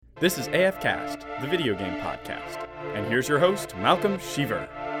This is AF Cast, the video game podcast. And here's your host, Malcolm Sheaver.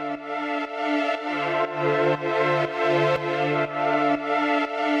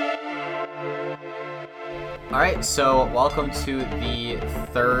 Alright, so welcome to the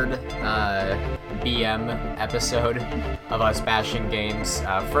third BM episode of us bashing games.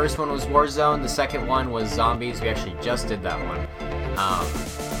 First one was Warzone, the second one was Zombies. We actually just did that one.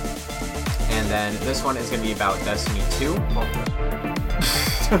 And then this one is going to be about Destiny 2.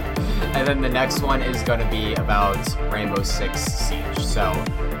 And then the next one is going to be about Rainbow Six Siege. So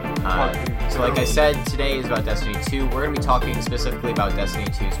like I said, today is about Destiny 2. We're going to be talking specifically about Destiny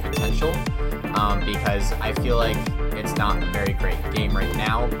 2's potential. Because I feel like it's not a very great game right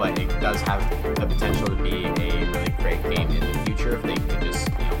now, but it does have the potential to be a really great game in the future if they can just,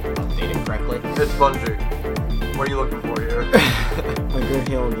 update it correctly. It's Bungie. What are you looking for here? A good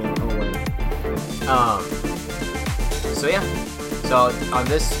Halo game. Oh wait. So yeah. So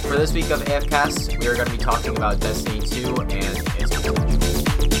for this week of AFCast, we are going to be talking about Destiny 2 and its potential.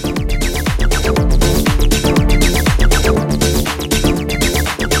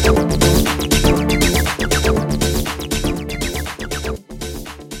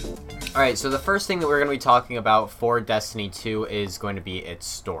 Alright, so the first thing that we're going to be talking about for Destiny 2 is going to be its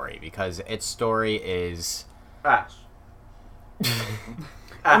story, because its story is... Ass.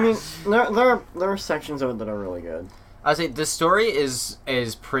 I mean, there are sections of it that are really good. I would say the story is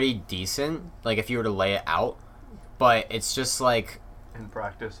pretty decent, like, if you were to lay it out, but it's just, like... In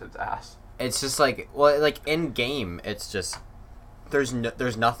practice, it's ass. It's just, like, well, like, in-game, it's just... There's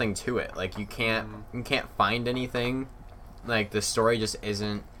nothing to it. Like, you can't find anything. Like, the story just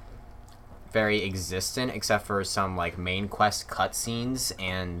isn't very existent, except for some, like, main quest cutscenes,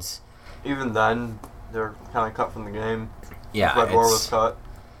 and... Even then, they're kind of cut from the game. Yeah, Red War was cut.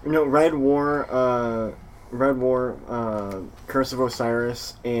 Red War, Curse of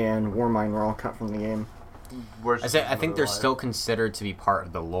Osiris, and Warmind were all cut from the game. I think they're still considered to be part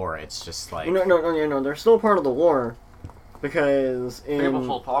of the lore. It's just like... No, they're still part of the lore, because people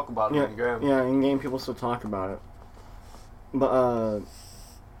still talk about it in game. Yeah, in game people still talk about it. But,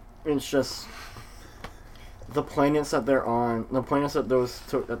 it's just the planets that they're on, the planets that those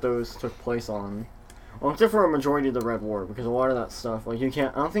took place on. Well, except for a majority of the Red War, because a lot of that stuff, like, you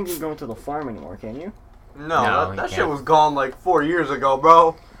can't. I don't think you can go into the farm anymore, can you? No, that shit was gone like 4 years ago,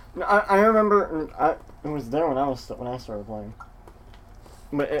 bro. No, I remember. It was there when I started playing.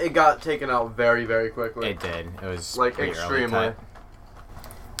 But it got taken out very, very quickly. It did. It was like extremely.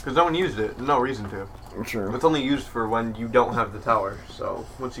 Because no one used it. No reason to. Sure. It's only used for when you don't have the tower. So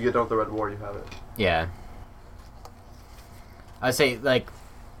once you get done with the Red War, you have it. Yeah. I'd say, like,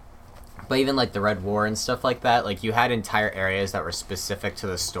 but even, like, the Red War and stuff like that, like, you had entire areas that were specific to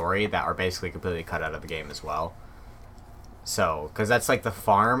the story that are basically completely cut out of the game as well. So, because that's, like, the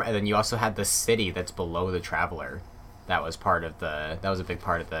farm, and then you also had the city that's below the Traveler. That was a big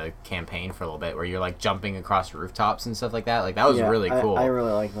part of the campaign for a little bit, where you're, like, jumping across rooftops and stuff like that. Like, that was really cool. I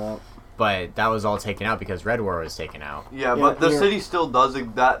really like that. But that was all taken out because Red War was taken out. Yeah, but the city still does,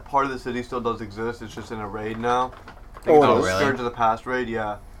 that part of the city still does exist, it's just in a raid now. Oh, really? Scourge of the Past raid,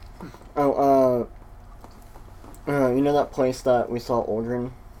 yeah. Oh, you know that place that we saw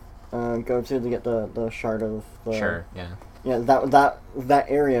Aldrin go to get the shard of the... Sure, yeah. Yeah, that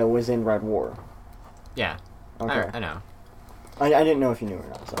area was in Red War. Yeah. Okay. I know. I didn't know if you knew or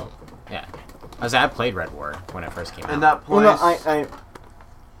not, so... Yeah. I played Red War when it first came out. And that place... Well, no,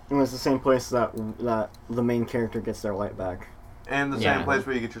 it was the same place that the main character gets their light back. And the same place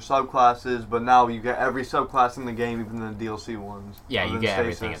where you get your subclasses, but now you get every subclass in the game, even the DLC ones. Yeah, you get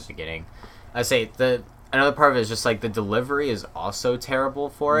everything at the beginning. I say another part of it is just like the delivery is also terrible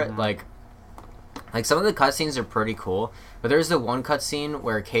for it. Like some of the cutscenes are pretty cool, but there's the one cutscene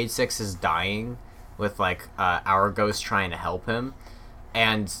where Cayde 6 is dying with like our ghost trying to help him.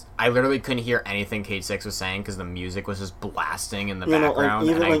 And I literally couldn't hear anything Cayde 6 was saying because the music was just blasting in the background,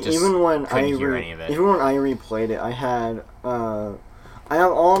 and I just couldn't hear any of it. Even when I replayed it, I have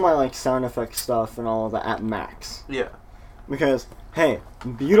all my like sound effect stuff and all of that at max. Yeah. Because hey,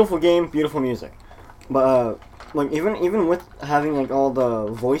 beautiful game, beautiful music, but like even with having like all the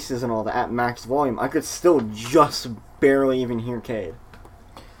voices and all that at max volume, I could still just barely even hear Cayde.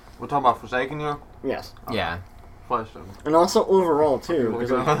 We're talking about Forsaken you? Yes. Yeah. Question. And also overall too,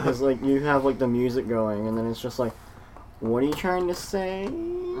 because like you have like the music going, and then it's just like, what are you trying to say?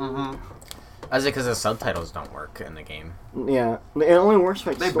 Mm-hmm. That's because the subtitles don't work in the game. Yeah, it only works for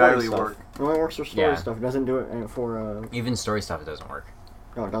like, they story barely stuff. work. It only works for story stuff. It doesn't do it for even story stuff. It doesn't work.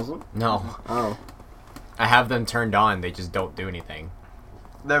 Oh, it doesn't? No. Oh. I have them turned on. They just don't do anything.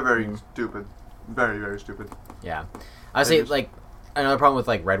 They're very stupid. Very, very stupid. Yeah. I say, like, another problem with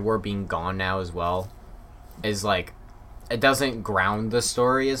like Red War being gone now as well is like it doesn't ground the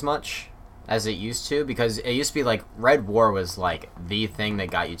story as much as it used to, because it used to be like Red War was like the thing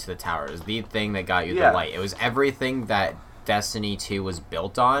that got you to the towers, the thing that got you the light. It was everything that Destiny 2 was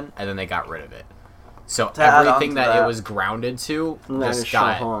built on, and then they got rid of it. So everything that it was grounded to just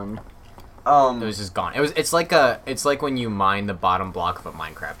got it was just gone. It's like when you mine the bottom block of a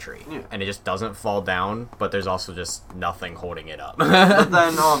Minecraft tree, and it just doesn't fall down, but there's also just nothing holding it up. But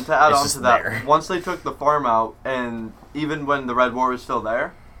then to add on to that, once they took the farm out, and even when the Red War was still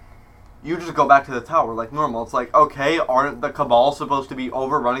there, you just go back to the tower like normal. It's like, okay, aren't the Cabal supposed to be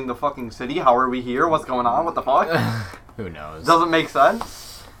overrunning the fucking city? How are we here? What's going on? What the fuck? Who knows? Doesn't make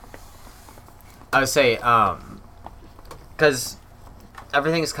sense. I would say, because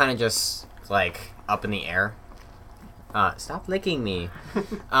everything is kind of just like up in the air. Stop licking me.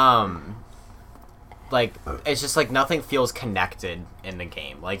 Like, it's just like nothing feels connected in the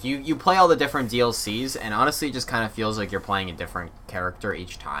game. Like you play all the different DLCs, and honestly it just kind of feels like you're playing a different character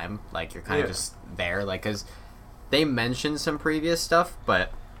each time. Like you're kind of just there, like, because they mention some previous stuff,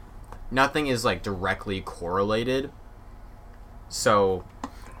 but nothing is like directly correlated. So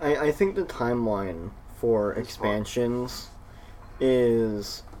I think the timeline for expansions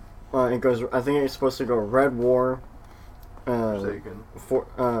is it goes. I think it's supposed to go Red War. Well,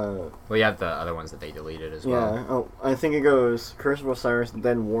 you have the other ones that they deleted as well. Yeah. Oh, I think it goes Curse of Osiris,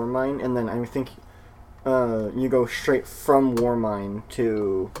 then Warmind, and then I think you go straight from Warmind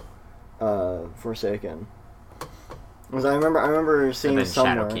to Forsaken. Because I remember seeing and then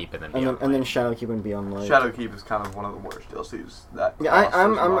somewhere, Shadowkeep and then and then Shadowkeep and Beyond Light. Shadowkeep is kind of one of the worst DLCs that. Yeah,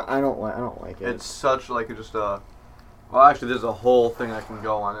 I don't like it. It's such like just a. Well, actually, there's a whole thing I can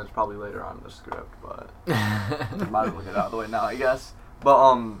go on. It's probably later on in the script, but might as well get out of the way now, I guess.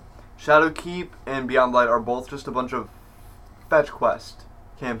 But Shadowkeep and Beyond Light are both just a bunch of fetch quest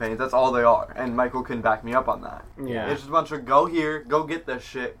campaigns. That's all they are, and Michael can back me up on that. Yeah, it's just a bunch of go here, go get this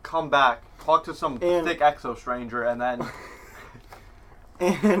shit, come back, talk to some thick exo stranger, and then.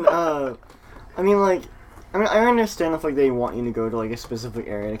 And I understand if like they want you to go to like a specific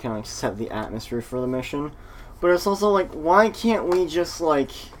area to kind of like set the atmosphere for the mission. But it's also like, why can't we just,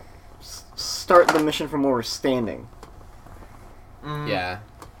 like, start the mission from where we're standing? Yeah.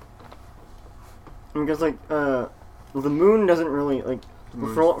 Because, like, the moon doesn't really, like,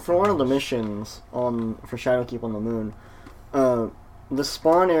 for one of the missions for Shadowkeep on the moon, the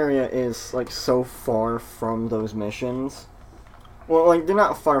spawn area is, like, so far from those missions. Well, like, they're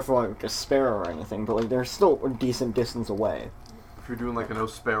not far from, like, a sparrow or anything, but, like, they're still a decent distance away. If you're doing, like, a no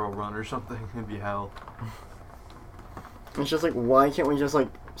sparrow run or something, it'd be hell. It's just like, why can't we just like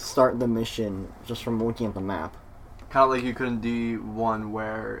start the mission just from looking at the map? Kind of like you could in D1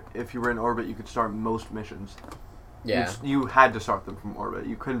 where if you were in orbit you could start most missions. Yeah. You had to start them from orbit.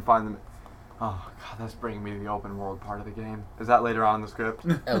 You couldn't find them. Oh god, that's bringing me to the open world part of the game. Is that later on in the script?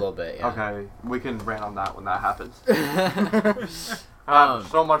 A little bit, yeah. Okay, we can rant on that when that happens. I have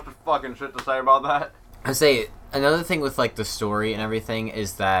so much fucking shit to say about that. I'd say another thing with like the story and everything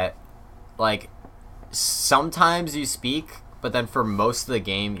is that like sometimes you speak, but then for most of the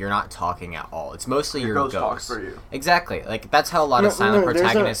game you're not talking at all. It's mostly your ghost talks for you. Exactly. Like that's how a lot of silent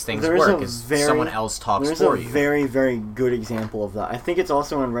protagonist things work. Is someone else talks for you. There's a very, very good example of that. I think it's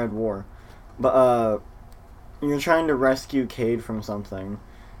also in Red War, but you're trying to rescue Cade from something,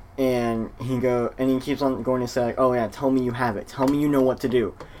 and he keeps on going to say like, "Oh yeah, tell me you have it. Tell me you know what to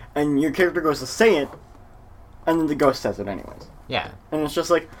do," and your character goes to say it, and then the ghost says it anyways. Yeah. And it's just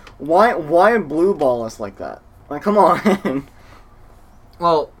like, why blue ball us like that? Like, come on.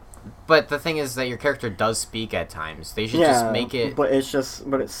 Well, but the thing is that your character does speak at times. They should just make it. But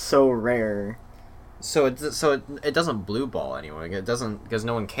it's so rare. So it doesn't blue ball anyone. It doesn't, because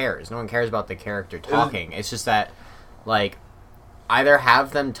no one cares. No one cares about the character talking. It's just that, like, either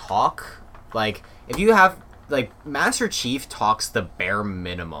have them talk. Like, if you have like Master Chief talks the bare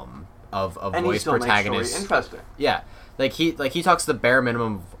minimum of and voice protagonist. Interesting. Yeah. Like he talks the bare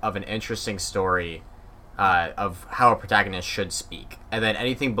minimum of an interesting story of how a protagonist should speak, and then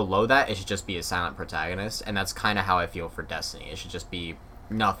anything below that, it should just be a silent protagonist, and that's kind of how I feel for Destiny. It should just be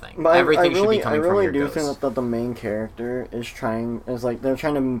nothing. But everything should be coming from your I really do ghost. think that the main character they're trying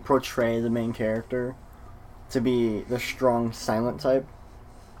to portray the main character to be the strong silent type,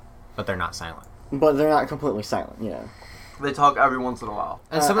 but they're not silent. But they're not completely silent. Yeah. They talk every once in a while.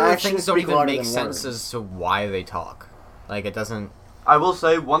 And some of the things don't even make sense as to why they talk. Like, it doesn't... I will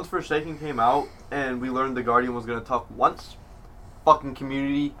say, once Forsaken came out, and we learned the Guardian was going to talk once, fucking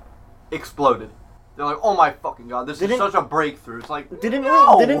community exploded. they're like, oh my fucking god, this is such a breakthrough. It's like, didn't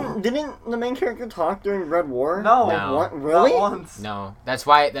the main character talk during Red War? No. No. What? Really? Not once. No, that's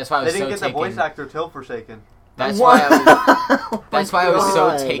why I was They didn't so get taken. the voice actor till Forsaken. That's What? why I was so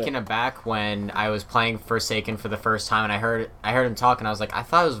God. taken aback when I was playing Forsaken for the first time, and I heard him talk, and I was like, I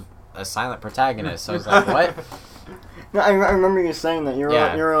thought it was a silent protagonist. So I was like, what? No, I remember you saying that. You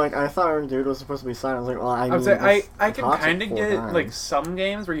Yeah. were like, I thought our dude was supposed to be silent. I was like, well, I I would mean, say I it's can toxic kind of full get time. like some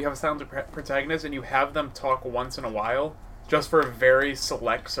games where you have a silent protagonist and you have them talk once in a while, just for very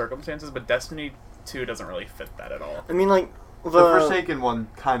select circumstances. But Destiny 2 doesn't really fit that at all. I mean, like The Forsaken one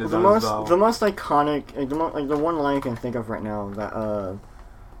kind of does, though. the most iconic, like the one line I can think of right now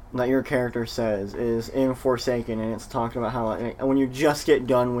that your character says is in Forsaken, and it's talking about how like, when you just get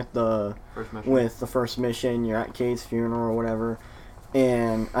done with the first mission, you're at Kate's funeral or whatever,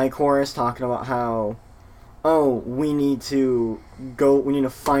 and Ikora is talking about how, oh, we need to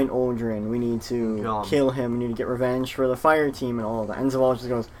find Uldren, we need to kill him, we need to get revenge for the fire team and all of that, and Zavala just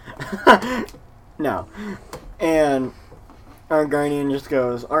goes, no, and our guardian just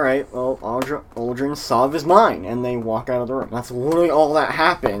goes, alright, well, Uldren's solve is mine, and they walk out of the room. That's literally all that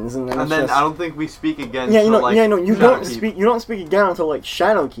happens, and then And then I don't think we speak again. you Shadowkeep. don't speak again until like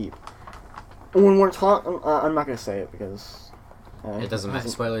Shadowkeep. When we're talking, I'm not gonna say it because It doesn't matter.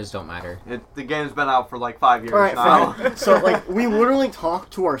 Spoilers don't matter. The game's been out for like 5 years Alright, now. fine. So like we literally talk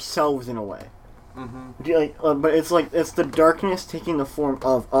to ourselves in a way. Mm-hmm. But it's like it's the darkness taking the form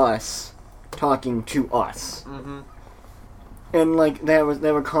of us talking to us. Mm-hmm. And like they have a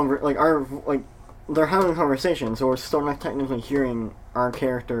they're having a conversation, so we're still not technically hearing our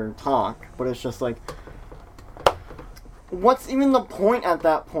character talk, but it's just like, what's even the point at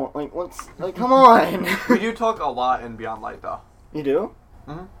that point? Like, what's like? Come on. We do talk a lot in Beyond Light, though. You do?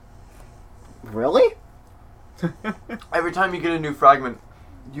 Mhm. Really? Every time you get a new fragment,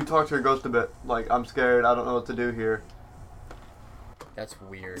 you talk to your ghost a bit. Like, I'm scared. I don't know what to do here. That's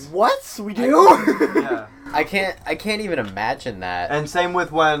weird. What? We do? Yeah. I can't even imagine that. And same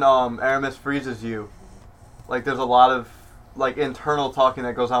with when Aramis freezes you. Like, there's a lot of like internal talking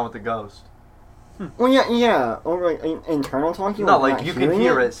that goes on with the ghost. Well, yeah. Or like internal talking. No, like like not you can hearing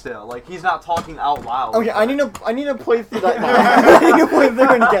hear it still. Like he's not talking out loud. Okay, I need to play through that now. I need to play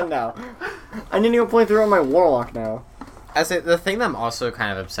through it again now. I need to go play through on my Warlock now. The thing that I'm also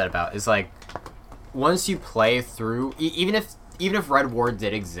kind of upset about is like, once you play through, even if Red War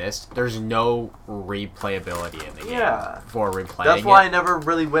did exist, there's no replayability in the game for replaying. That's why I never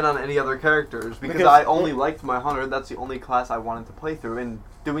really went on any other characters because I only liked my hunter. That's the only class I wanted to play through, and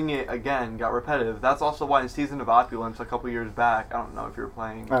doing it again got repetitive. That's also why in Season of Opulence a couple years back, I don't know if you were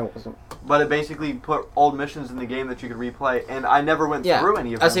playing. I wasn't. But it basically put old missions in the game that you could replay, and I never went through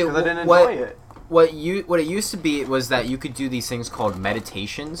any of them because I didn't enjoy it. What it used to be was that you could do these things called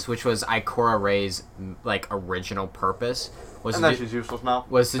meditations, which was Ikora Ray's like original purpose. She's useless now.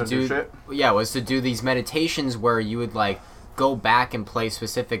 Was to do these meditations where you would like go back and play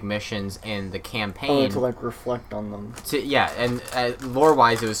specific missions in the campaign to like reflect on them. And lore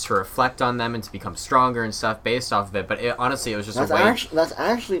wise, it was to reflect on them and to become stronger and stuff based off of it. But honestly, it was just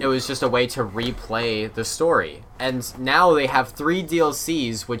it was just a way to replay the story. And now they have 3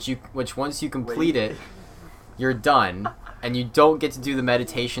 DLCs, which once you complete it, you're done. And you don't get to do the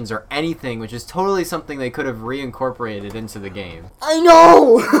meditations or anything, which is totally something they could have reincorporated into the game. I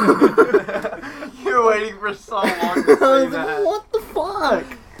know! You were waiting for so long to say that. What the fuck?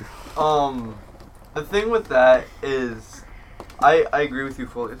 The thing with that is, I agree with you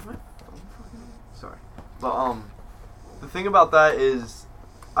fully. Sorry. But, the thing about that is,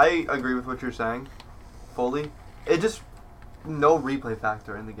 I agree with what you're saying, fully. It just, no replay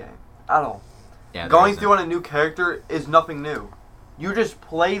factor in the game. At all. Yeah, going through on a new character is nothing new. You just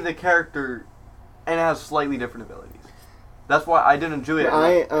play the character, and it has slightly different abilities. That's why I didn't enjoy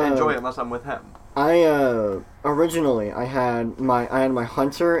it. Enjoy it unless I'm with him. Originally I had my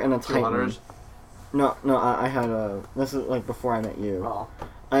hunter and a titan. Hunters? No, I had this is like before I met you. Oh.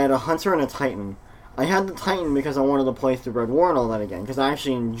 I had a hunter and a titan. I had the titan because I wanted to play through Red War and all that again because I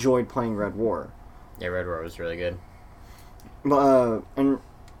actually enjoyed playing Red War. Yeah, Red War was really good. But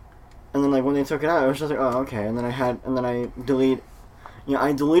and then like when they took it out, I was just like, oh okay. And then I deleted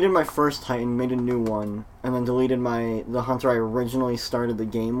my first Titan, made a new one, and then deleted the hunter I originally started the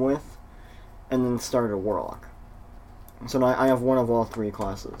game with, and then started a Warlock. So now I have one of all 3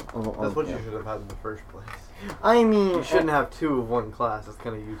 classes. That's what you should have had in the first place. I mean, you shouldn't have 2 of one class. It's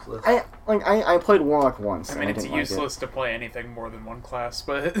kind of useless. I played Warlock once. I mean, it's useless to play anything more than one class,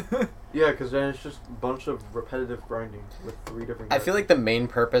 but yeah, because then it's just a bunch of repetitive grinding with 3 different. I feel like the main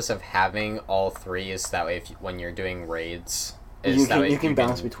purpose of having all 3 is that way when you're doing raids, Is that way you can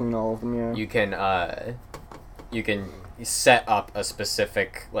bounce between all of them. Yeah. You can set up a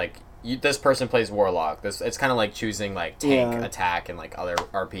specific like. This person plays warlock. It's kind of like choosing like tank attack and like other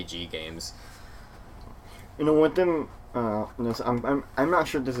RPG games. You know what them? I'm not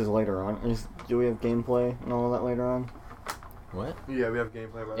sure this is later on. Do we have gameplay and all of that later on? What? Yeah, we have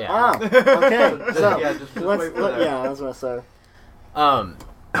gameplay. Right Yeah. Okay. So yeah, just wait for that. yeah, that's what I said.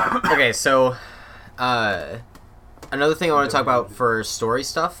 Okay, so another thing I want to talk about for story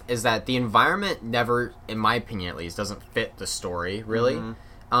stuff is that the environment never, in my opinion at least, doesn't fit the story really.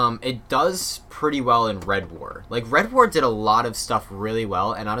 It does pretty well in Red War. Like Red War did a lot of stuff really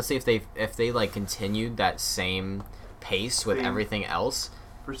well, and honestly, if they like continued that same pace with everything else,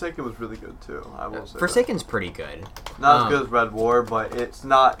 Forsaken was really good too. I will say. Forsaken's pretty good. Not as good as Red War, but it's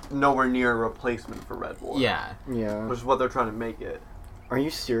not nowhere near a replacement for Red War. Yeah. Yeah. Which is what they're trying to make it. Are you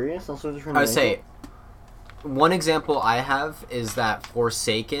serious? That's what they're trying to I would make say it? one example I have is that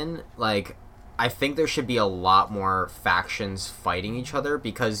Forsaken, like, I think there should be a lot more factions fighting each other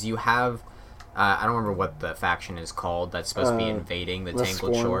because you have, I don't remember what the faction is called that's supposed to be invading the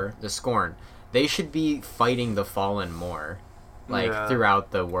Tangled Shore. The Scorn. They should be fighting the Fallen more, like,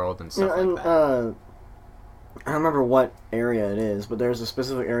 throughout the world and stuff like that. I don't remember what area it is, but there's a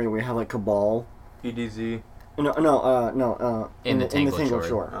specific area where you have, like, Cabal. EDZ. No. In the Tangled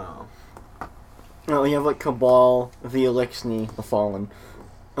Shore. Oh. No, you have, like, Cabal, the Elixni, the Fallen,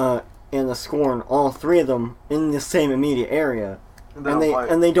 and the Scorn, all three of them in the same immediate area, and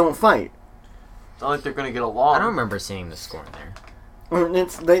they don't fight. It's not like they're gonna get along. I don't remember seeing the Scorn there.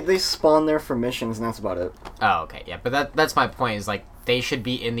 They spawn there for missions, and that's about it. Oh, okay, yeah, but that's my point. Is like they should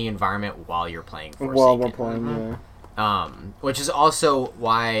be in the environment while you're playing Forsaken. While we're playing, Which is also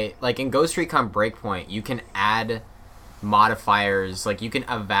why, like in Ghost Recon Breakpoint, you can add modifiers. Like you can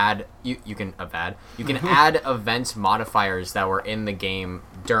add event modifiers that were in the game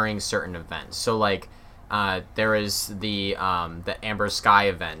during certain events. So like there is the Amber Sky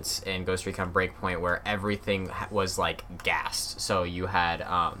event in Ghost Recon Breakpoint where everything was like gassed. So you had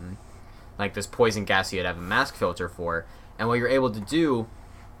like this poison gas you'd have a mask filter for, and what you're able to do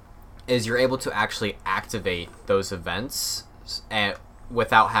is you're able to actually activate those events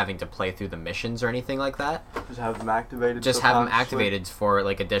without having to play through the missions or anything like that. Just have them activated. Just have them activated for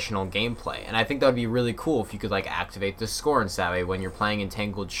like additional gameplay, and I think that would be really cool if you could like activate the Scorn. So that way, when you're playing in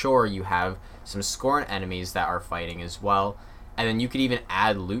Tangled Shore, you have some Scorn enemies that are fighting as well, and then you could even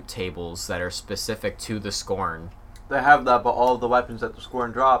add loot tables that are specific to the Scorn. They have that, but all of the weapons that the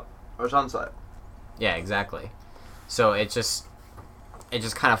Scorn drop are Sunset. Yeah, exactly. So it just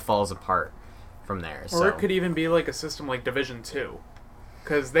kind of falls apart from there. Or it could even be like a system like Division 2.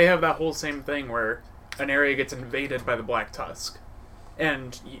 Because they have that whole same thing where an area gets invaded by the Black Tusk.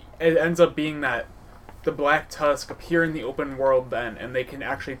 And it ends up being that the Black Tusk appear in the open world then, and they can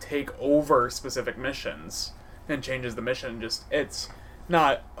actually take over specific missions. And changes the mission. It's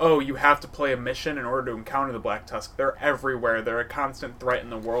not, oh, you have to play a mission in order to encounter the Black Tusk. They're everywhere. They're a constant threat in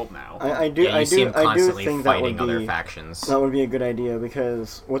the world now. I do think that would be other factions. That would be a good idea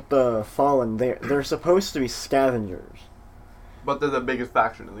because with the Fallen, they're supposed to be scavengers. But they're the biggest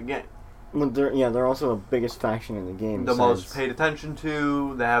faction in the game. But they're also the biggest faction in the game. The most paid attention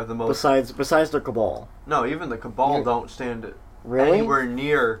to. They have the most. Besides the Cabal. No, even the Cabal don't stand anywhere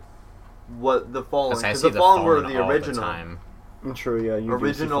near what the Fallen. Because the Fallen were the original. True, yeah.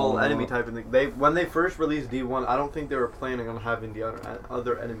 Original enemy type. When they first released D1, I don't think they were planning on having the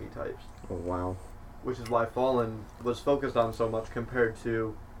other enemy types. Oh wow. Which is why Fallen was focused on so much compared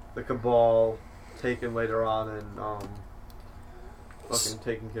to the Cabal, taken later on, and fucking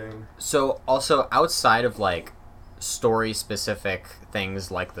Taken King. So also outside of like story specific things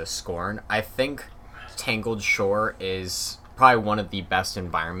like the Scorn, I think Tangled Shore is probably one of the best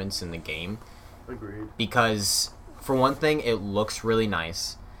environments in the game. Agreed. Because for one thing, it looks really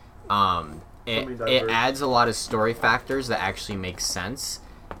nice. It adds a lot of story factors that actually make sense.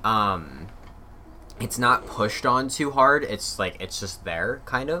 It's not pushed on too hard. It's just there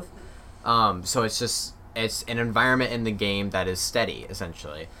kind of. So it's an environment in the game that is steady,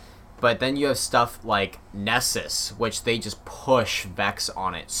 essentially. But then you have stuff like Nessus, which they just push Vex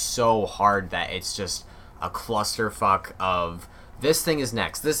on it so hard that it's just a clusterfuck of this thing is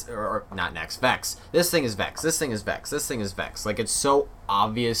next, Vex. This thing is Vex, this thing is Vex, this thing is Vex. Like, it's so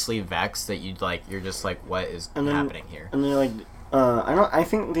obviously Vex that you're just like, what is happening here? And they're like, I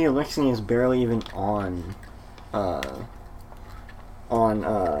think the Elixir is barely even on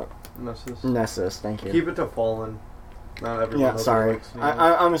Nessus, thank you. Keep it to Fallen. Not everyone. Yeah, sorry.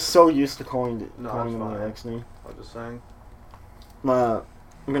 I'm so used to calling them the Elixir. I'm just saying.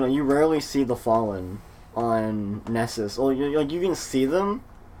 You rarely see the Fallen on Nessus. Well, like you can see them,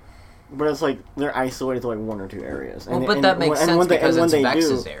 but it's like they're isolated to like 1 or 2 areas. Well, but that makes sense because it's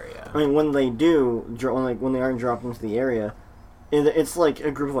Vex's area. I mean, when they do, when they are dropped into the area, it's like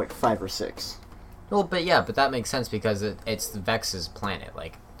a group of like 5 or 6. Well, but that makes sense because it's Vex's planet.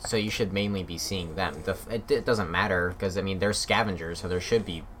 Like, so you should mainly be seeing them. It doesn't matter because I mean they're scavengers, so there should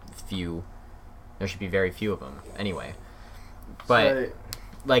be few. There should be very few of them anyway. But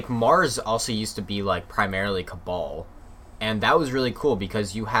like Mars also used to be like primarily Cabal, and that was really cool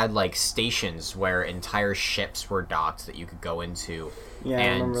because you had like stations where entire ships were docked that you could go into. Yeah, I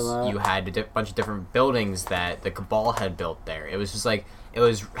remember that. You had a bunch of different buildings that the Cabal had built there. It was just like it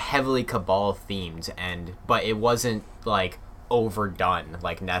was heavily Cabal themed, but it wasn't like overdone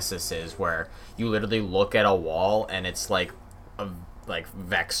like Nessus is, where you literally look at a wall and it's like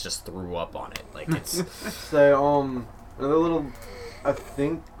Vex just threw up on it. Like it's another little. I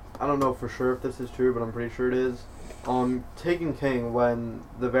don't know for sure if this is true, but I'm pretty sure it is. Taken King, when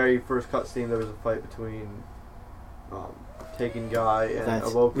the very first cutscene, there was a fight between Taken Guy and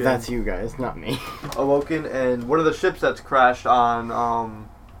Awoken. That's you guys, not me. Awoken, and one of the ships that's crashed on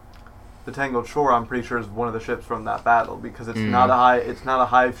the Tangled Shore, I'm pretty sure is one of the ships from that battle, because it's not a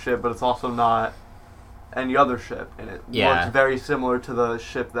Hive ship, but it's also not any other ship, and it looks very similar to the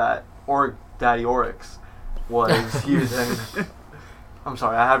ship that Daddy Oryx was using. I'm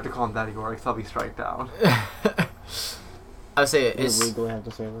sorry, I have to call him Daddy Oryx. I'll be striked down. I would say it's legally have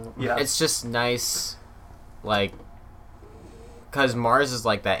to say that. Yeah, it's just nice, like, because Mars is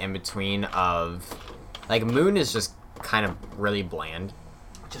like that in between of, like, Moon is just kind of really bland.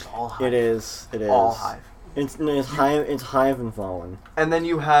 Just all Hive. It is. All Hive. It's Hive and Fallen. And then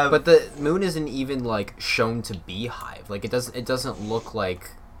you have, but the Moon isn't even like shown to be Hive. Like it doesn't look like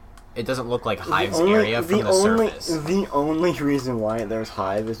Hive's area from the surface. The only reason why there's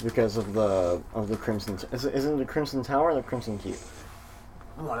Hive is because of the Crimson. Isn't the Crimson Tower or the Crimson Keep?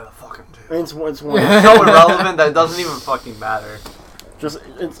 One of the fucking two. It's one. So irrelevant that it doesn't even fucking matter.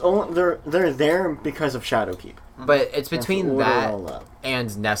 It's only they're there because of Shadowkeep. But it's between that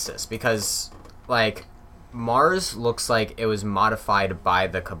and Nessus, because like Mars looks like it was modified by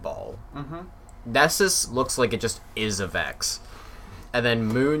the Cabal. Mm-hmm. Nessus looks like it just is a Vex. And then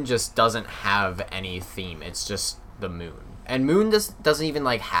Moon just doesn't have any theme. It's just the Moon. And Moon doesn't even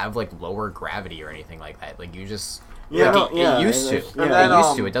like have like lower gravity or anything like that. Like you just it used to.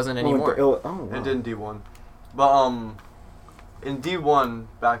 It doesn't anymore. It did in D1. But in D1,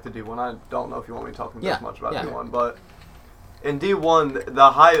 back to D1. I don't know if you want me talking this much about D1, but in D1,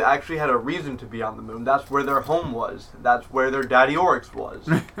 the Hive actually had a reason to be on the Moon. That's where their home was. That's where their Daddy Oryx was.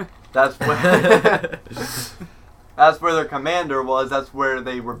 That's where that's where their commander was. That's where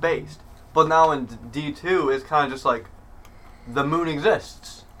they were based. But now in D2, it's kind of just like the Moon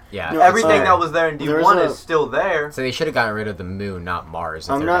exists. Yeah. No, everything that was there in D1 is still there. So they should have gotten rid of the Moon, not Mars.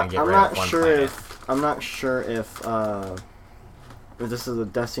 If I'm not sure if this is a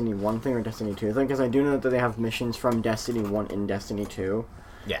Destiny 1 thing or Destiny 2 thing, because I do know that they have missions from Destiny 1 in Destiny 2.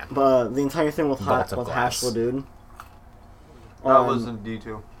 Yeah. But the entire thing with Hash Ladoon. That was in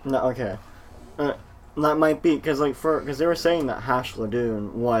D2. No, okay. That might be, because they were saying that Hash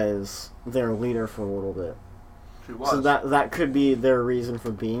Ladoon was their leader for a little bit. She was. So that could be their reason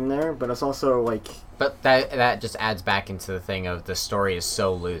for being there, but it's also like... But that just adds back into the thing of the story is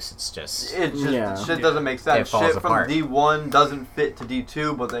so loose, it's just... Shit doesn't make sense. Shit from D1 doesn't fit to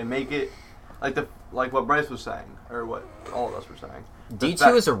D2, but they make it like what Bryce was saying, or what all of us were saying.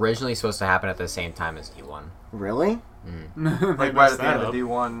 D2 is originally supposed to happen at the same time as D1. Really? Like right at the end of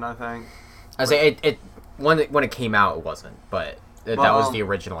D1, I think. I say it when it came out, it wasn't, but that was the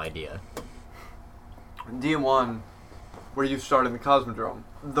original idea. D1, where you start in the Cosmodrome.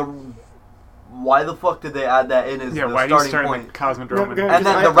 Why the fuck did they add that in as the why starting do you start point? in the Cosmodrome? And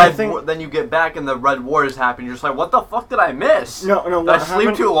then then you get back and the Red Wars happen. You're just like, what the fuck did I miss? No. Did I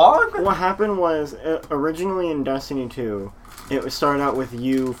sleep too long? What happened was originally in Destiny 2, it started out with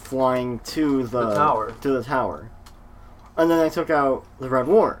you flying to the tower. And then they took out the Red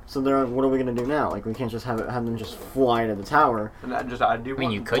War. So they're like, what are we going to do now? Like, we can't just have them just fly to the tower. And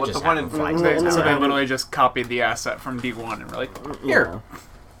you could just have them fly to the So tower. they literally just copied the asset from D1 and were like, here. Yeah.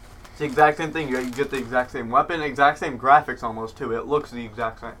 It's the exact same thing. You get the exact same weapon, exact same graphics almost, too. It looks the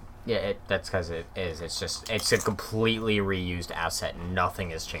exact same. Yeah, that's because it is. It's a completely reused asset. Nothing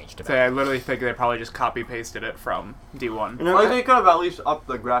has changed about So I literally think they probably just copy-pasted it from D1. They could have at least upped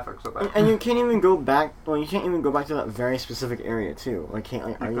the graphics a bit. And you can't even go back. Well, you can't even go back to that very specific area too. Like, you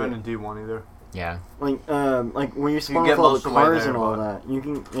couldn't in D1 either. Yeah. Like where you spawn with all the cars and all that. You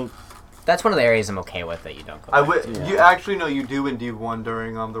can. That's one of the areas I'm okay with that you don't go. You actually know you do in D1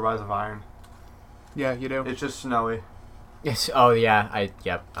 during the Rise of Iron. Yeah, you do. It's just snowy. Yes. Oh yeah.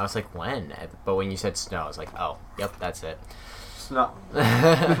 Yep. I was like, when? But when you said snow, I was like, oh, yep, that's it. Snow.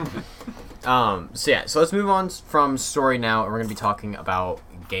 So yeah. So let's move on from story now, and we're gonna be talking about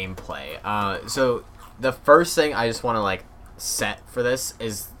gameplay. So the first thing I just want to like set for this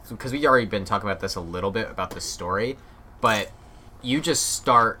is because we already been talking about this a little bit about the story, but you just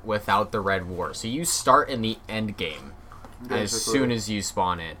start without the Red War. So you start in the end game as soon as you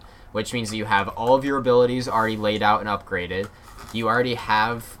spawn in, which means that you have all of your abilities already laid out and upgraded. You already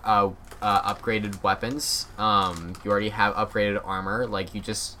have upgraded weapons. You already have upgraded armor. Like you're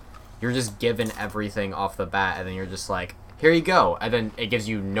just given everything off the bat, and then you're just like, here you go, and then it gives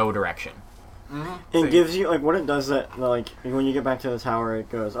you no direction. It gives you, like, what it does that, like, when you get back to the tower, it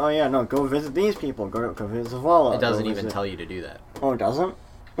goes, oh yeah, no, go visit these people, go visit Zavala. It doesn't even tell you to do that. Oh, it doesn't?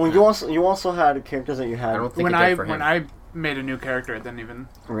 Well, No. you also had characters that you had. I don't think When it did for him. when I made a new character, it didn't even.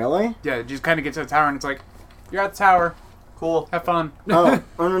 Really? Yeah, you just kind of get to the tower and it's like, you're at the tower. Cool. Have fun. Oh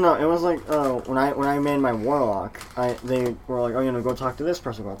no! It was like when I made my warlock, they were like, oh, you know, go talk to this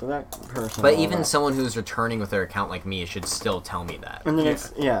person, go talk to that person. But all even that. someone who's returning with their account like me should still tell me that. And then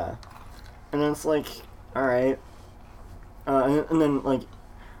Yeah. and then it's like, all right, and then like,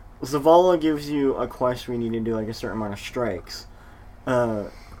 Zavala gives you a quest where you need to do like a certain amount of strikes.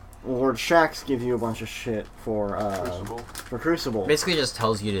 Lord Shaxx gives you a bunch of shit for Crucible. Basically just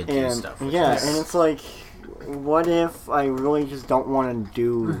tells you to do And stuff. yeah, and it's like, what if I really just don't want to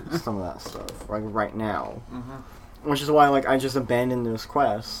do some of that stuff like right now? Which is why like I just abandoned those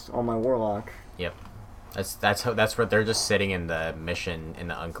quests on my warlock. Yep. That's what they're just sitting in the mission, in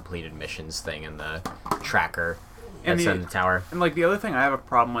the uncompleted missions thing in the tracker And that's in the tower. And like the other thing I have a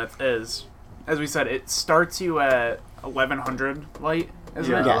problem with is, as we said, it starts you at 1100 light,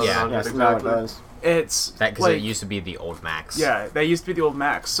 isn't it? Yes, Yeah. yes, exactly. now it does. It's That because like, it used to be the old max. yeah, that used to be the old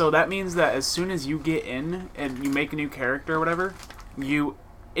max. So that means that as soon as you get in and you make a new character or whatever, you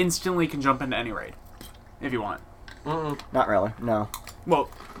instantly can jump into any raid if you want. Not really. No. Well,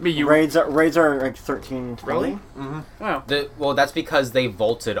 you Raids are like 13, 20. Really? Wow. Well, that's because they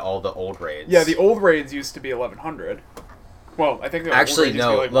vaulted all the old raids. Yeah, the old raids used to be 1100. Well, I think the Actually old raids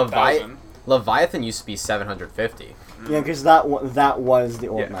no. used to be like 1000. Leviathan used to be 750 Yeah, because that was the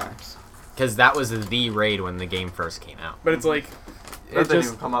old Yeah. max. because that was the raid when the game first came out. But it's like That it didn't just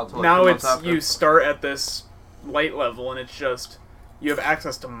even come out till like now 2 months it's after. you start at this light level and it's just you have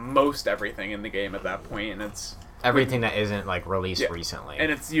access to most everything in the game at that point, and it's Everything that isn't like released Yeah. recently.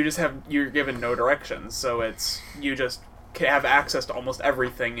 and it's you're given no directions, so it's you just have access to almost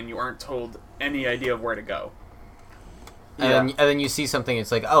everything and you aren't told any idea of where to go. And then you see something,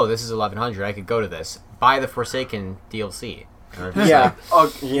 it's like, oh, this is 1100, I could go to this. Buy the Forsaken DLC. And they're just Yeah.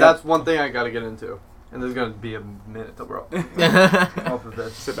 Oh, Yeah. that's one thing I gotta get into. And there's gonna be a minute till we're like- off of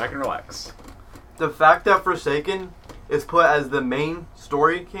this. Sit back and relax. The fact that Forsaken is put as the main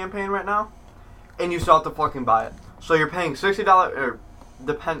story campaign right now, and you still have to fucking buy it. So you're paying $60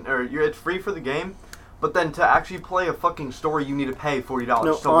 it's free for the game, but then to actually play a fucking story you need to pay $40.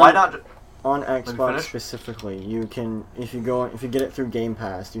 No, so why not? On me Xbox finish. specifically, you can if you get it through Game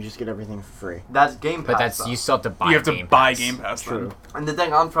Pass, you just get everything for free. That's Game Pass. But that's though. you still have to buy. You have to Game buy Pass. Game Pass then. True. And the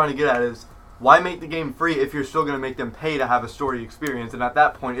thing I'm trying to get at is, why make the game free if you're still gonna make them pay to have a story experience? And at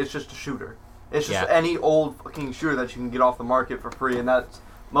that point, it's just a shooter. It's just Yeah. any old fucking shooter that you can get off the market for free, and that's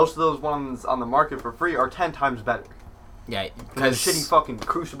most of those ones on the market for free are 10 times better. Yeah, Because because shitty fucking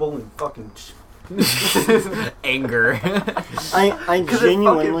Crucible and fucking. anger. I Because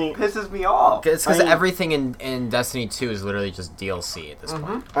genuinely it fucking pisses me off. It's because I mean- everything in Destiny 2 is literally just DLC at this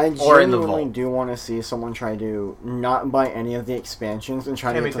point. I Or in the genuinely vault. do want to see someone try to not buy any of the expansions and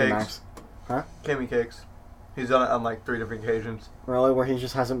try to Kimmy get to the Cakes. max. Kimmy Cakes. He's done it on like 3 different occasions. Really, where he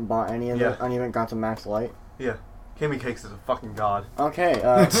just hasn't bought any of Yeah. it, and even got to max light. Yeah. Kimmy Cakes is a fucking god. Okay,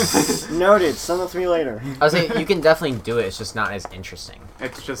 noted. Send it to me later. I was saying you can definitely do it. It's just not as interesting.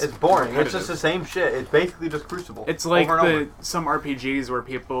 It's just It's boring. It's repetitive. just the same shit. It's basically just Crucible. It's like over and over. some RPGs where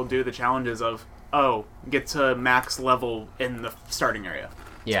people do the challenges of, get to max level in the starting area.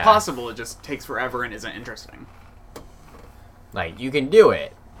 Yeah, It's possible, it just takes forever and isn't interesting. like you can do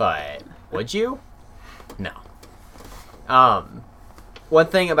it, but would you? No. One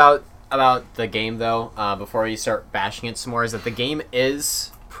thing about the game though, before we start bashing it some more, is that the game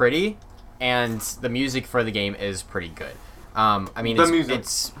is pretty, and the music for the game is pretty good. I mean, The music.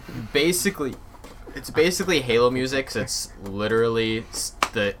 it's basically Halo music. 'Cause it's literally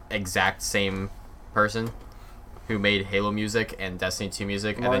the exact same person who made Halo music and Destiny 2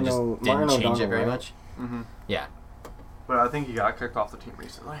 music, and then just Martin didn't change O'Donnell, it very right? much. Mhm. Yeah. But I think he got kicked off the team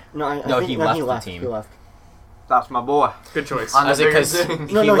recently. No, I No, think he that left he the left. team. He left. That's my boy. Good choice. On the bigger Because thing.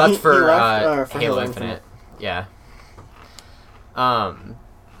 he No, no, left he for, left, for Halo Halo Infinite. Yeah.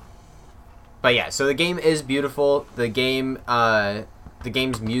 But yeah, so the game is beautiful. The game's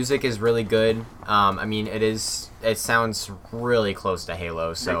music is really good. I mean, it sounds really close to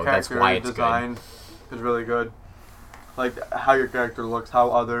Halo, so that's why it's design is really good. Like how your character looks,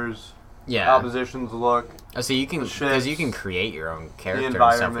 how others Yeah. oppositions look. So you can, the because you ships, can create your own character and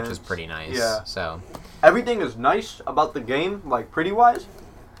environments. stuff, which is pretty nice. Yeah. So Everything is nice about the game, like pretty wise.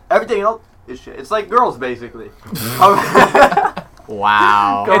 Everything else is shit. It's like girls, basically.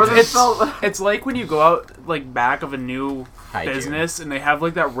 wow. Cover It's, themselves. it's like when you go out like back of a new Hygiene. business and they have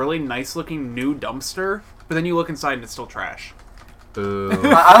like that really nice looking new dumpster, but then you look inside and it's still trash. Boo.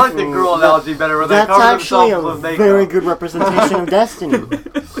 I like the girl analogy better, where they That's cover actually themselves a with makeup. very good representation of Destiny.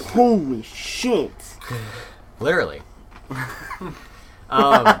 Holy shit. Literally.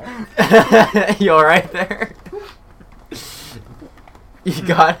 You alright there? You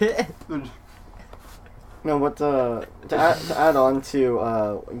got it? No, but to add on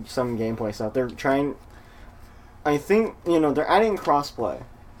to some gameplay stuff, they're trying. I think they're adding crossplay,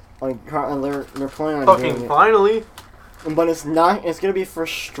 like they're planning on doing Fucking it. finally. But it's not. It's gonna be for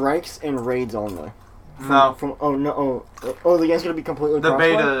strikes and raids only. No. The game's gonna be completely The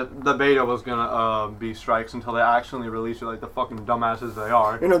crossplay? beta was gonna be strikes until they actually released it, like the fucking dumbasses they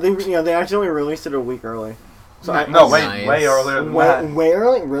are. They accidentally released it a week early. So No, Nice. way earlier than that. way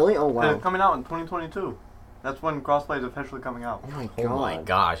early, really? Oh wow! It's coming out in 2022. That's when crossplay is officially coming out. Oh my Oh god! my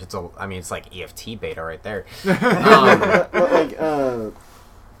gosh, it's like EFT beta right there. But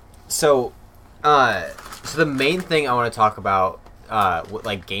So the main thing I want to talk about,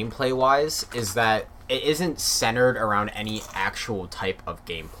 like gameplay wise, is that it isn't centered around any actual type of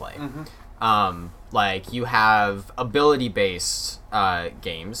gameplay. Mm-hmm. Like you have ability based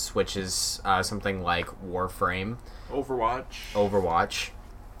games, which is something like Warframe, Overwatch.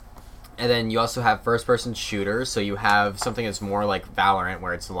 And then you also have first-person shooters, so you have something that's more like Valorant,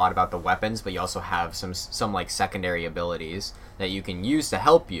 where it's a lot about the weapons, but you also have some like secondary abilities that you can use to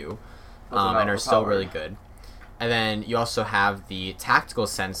help you, and are still really good. And then you also have the tactical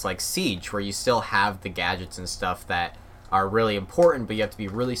sense, like Siege, where you still have the gadgets and stuff that are really important, but you have to be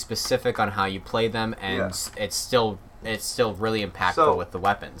really specific on how you play them, and it's still really impactful with the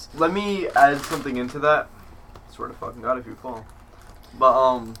weapons. Let me add something into that. Swear to fucking God if you fall.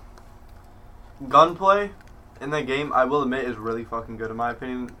 But gunplay in that game, I will admit, is really fucking good in my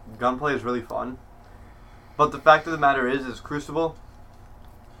opinion. Gunplay is really fun. But the fact of the matter is Crucible,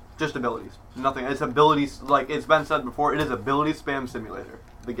 just abilities. Nothing. It's abilities, like it's been said before, it is ability spam simulator,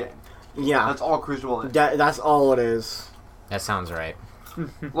 the game. yeah, That's all Crucible is. that's all it is. That sounds right.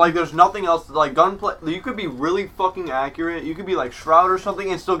 Like, there's nothing else. Like, gunplay, you could be really fucking accurate. You could be like Shroud or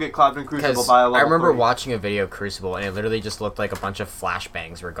something and still get clapped in Crucible by a level I remember 3. watching a video of Crucible, and it literally just looked like a bunch of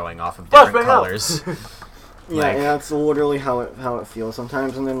flashbangs were going off of Flashbang different out. colors. Yeah, Like- and that's literally how it feels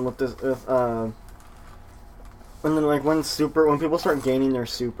sometimes. And then and then like when people start gaining their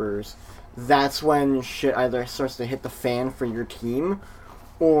supers, that's when shit either starts to hit the fan for your team,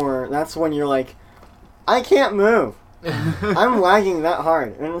 or that's when you're like, I can't move. I'm lagging that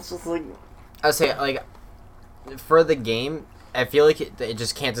hard, and it's just like, I would say, like, for the game, I feel like it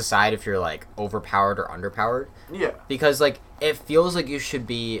just can't decide if you're, like, overpowered or underpowered. Yeah. Because, like, it feels like you should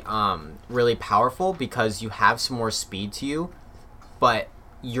be really powerful because you have some more speed to you, but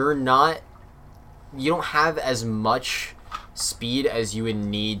you don't have as much speed as you would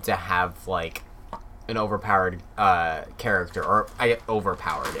need to have, like, an overpowered character, or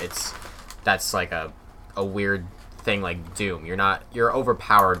overpowered. That's like a weird thing like Doom. You're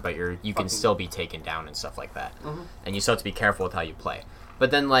overpowered, but you can still be taken down and stuff like that. Mhm. And you still have to be careful with how you play. But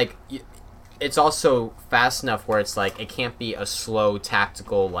then like it's also fast enough where it's like it can't be a slow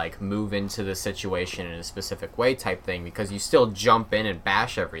tactical like move into the situation in a specific way type thing, because you still jump in and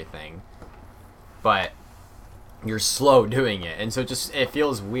bash everything, but you're slow doing it, and so it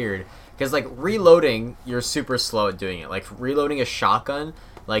feels weird. Because, like, reloading, you're super slow at doing it. Like, reloading a shotgun,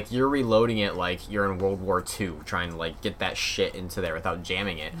 like, you're reloading it like you're in World War II, trying to, like, get that shit into there without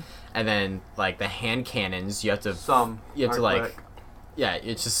jamming it. And then, like, the hand cannons, you have to, like, quick. yeah,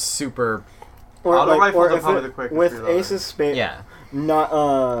 it's just super, Auto rifles are if probably the quickest with reloading. Ace's Space, yeah.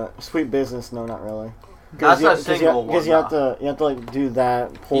 not Sweet Business, no, not really. That's a single one. Because you have to like do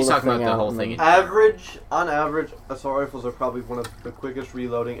that. Pull He's the talking thing about the out, whole and thing. then- On average, assault rifles are probably one of the quickest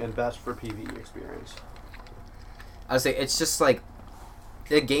reloading and best for PvE experience. I would say it's just, like,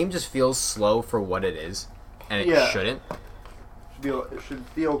 the game just feels slow for what it is, and it shouldn't. It should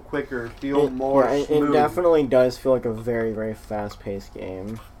feel quicker, feel more it smooth. definitely does feel like a very, very fast-paced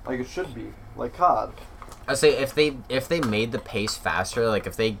game. Like it should be. Like COD. I say if they made the pace faster, like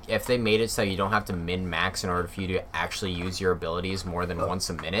if they made it so you don't have to min max in order for you to actually use your abilities more than once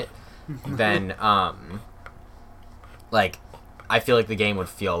a minute, then like I feel like the game would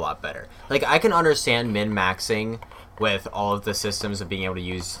feel a lot better. Like I can understand min maxing with all of the systems of being able to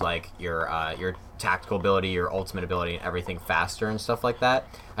use like your tactical ability, your ultimate ability, and everything faster and stuff like that.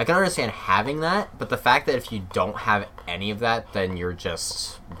 I can understand having that, but the fact that if you don't have any of that, then you're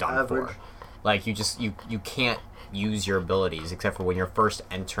just done for. Like you can't use your abilities except for when you're first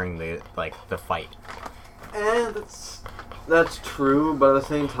entering the fight. And that's true, but at the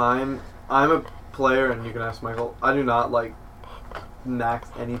same time, I'm a player, and you can ask Michael. I do not like max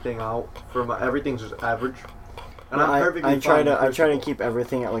anything out for my everything's just average. And I'm perfectly fine. I try to keep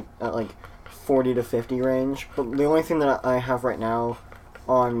everything at like 40 to 50 range. But the only thing that I have right now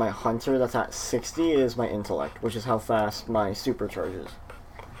on my hunter that's at 60 is my intellect, which is how fast my super charges.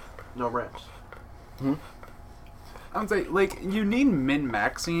 No ramps. I would say, like, you need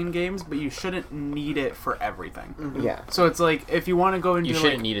min-maxing in games, but you shouldn't need it for everything. Mm-hmm. Yeah. So it's like, if you want to go into, you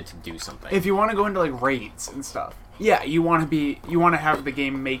shouldn't need it to do something. If you want to go into, like, raids and stuff, yeah, you want to have the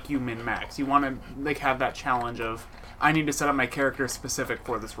game make you min-max. You want to, like, have that challenge of, I need to set up my character specific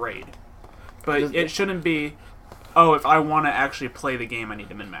for this raid. But it shouldn't be, oh, if I want to actually play the game, I need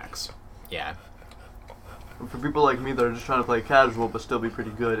to min-max. Yeah. For people like me that are just trying to play casual but still be pretty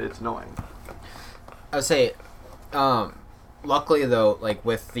good, it's annoying. I would say, luckily though, like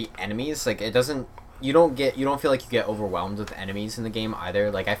with the enemies, like you don't feel like you get overwhelmed with enemies in the game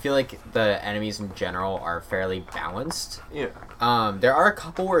either. Like I feel like the enemies in general are fairly balanced. Yeah. There are a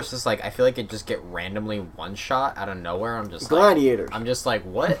couple where it's just like I feel like it just get randomly one shot out of nowhere. I'm just Gladiators. I'm just like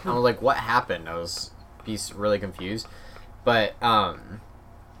what? I was like what happened? I was really confused, but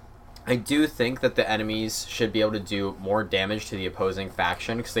I do think that the enemies should be able to do more damage to the opposing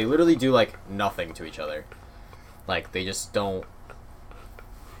faction because they literally do like nothing to each other. Like they just don't.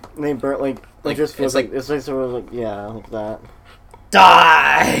 They burn like it just feels it's like it's like sort of like yeah like that.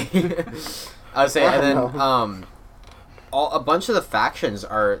 Die. I would say, and then know. a bunch of the factions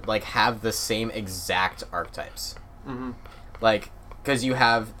are like have the same exact archetypes. Mm-hmm. Like because you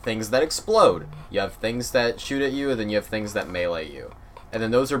have things that explode, you have things that shoot at you, and then you have things that melee you. And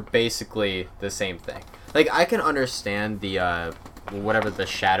then those are basically the same thing. Like, I can understand the, whatever the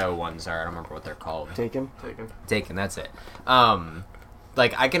shadow ones are. I don't remember what they're called. Taken, that's it.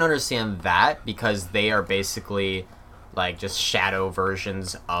 Like, I can understand that because they are basically, like, just shadow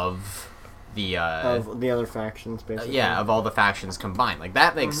versions of the, of the other factions, basically. yeah, of all the factions combined. Like,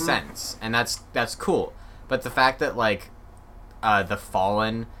 that makes sense. And that's cool. But the fact that, like, the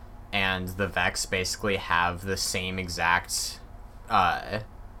Fallen and the Vex basically have the same exact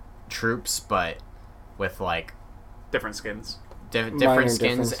troops, but with like Different skins. different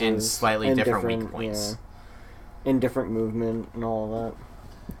skins and slightly different weak points. Yeah. And different movement and all of that.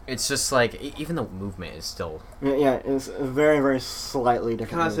 It's just like even the movement is still. Yeah, it's very, very slightly different.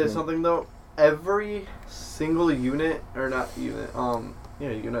 Can I say something though? Every single unit, or not unit,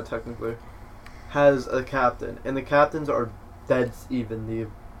 unit technically, has a captain, and the captains are dead even the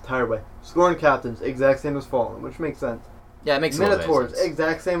entire way. Scorn captains, exact same as Fallen, which makes sense. Yeah, it makes a little bit of Minotaurs, sense.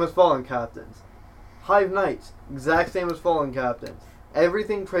 exact same as Fallen captains. Hive Knights, exact same as Fallen captains.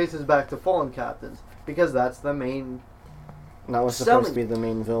 Everything traces back to Fallen captains because that's the main. That was supposed to be the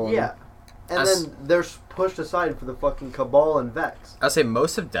main villain. Yeah, and then they're pushed aside for the fucking Cabal and Vex. I'll say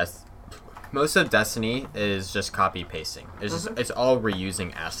most of Destiny is just copy pasting. It's all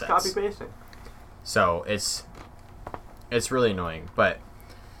reusing assets. Copy pasting. So it's really annoying, but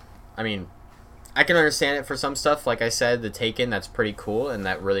I mean, I can understand it for some stuff. Like I said, the Taken, that's pretty cool, and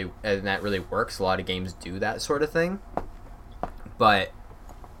that really works. A lot of games do that sort of thing, but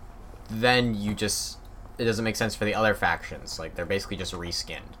then it doesn't make sense for the other factions. Like they're basically just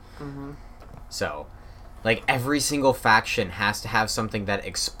reskinned. Mm-hmm. So, like every single faction has to have something that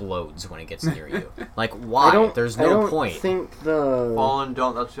explodes when it gets near you. Like why? There's no point. I think the Fallen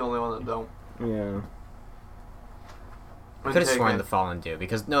don't. That's the only one that don't. Yeah. I could have sworn the Fallen do,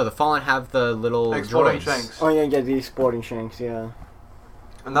 because the Fallen have the little Exploding droids. Shanks. Oh yeah, the exploding shanks. Yeah.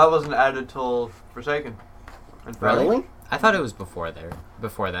 And that wasn't added till Forsaken. In fact. Really? I thought it was before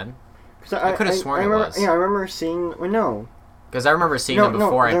then. I could have sworn it remember, was. Yeah, I remember seeing. Well, no. Because I remember seeing them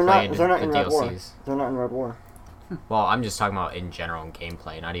before I played they're not the in Red War. DLCs. They're not in Red War. Well, I'm just talking about in general in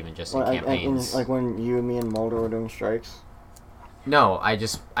gameplay, not even just in campaigns. Like when you, me, and Mulder were doing strikes. No,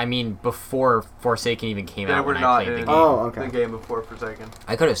 I mean before Forsaken even came out when I played the game. Oh, okay. The game before Forsaken.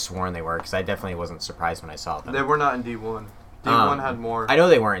 I could have sworn they were, because I definitely wasn't surprised when I saw them. They were not in D1. D1 had more I know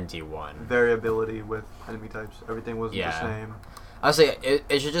they weren't in D1. variability with enemy types. Everything wasn't the same. I'll say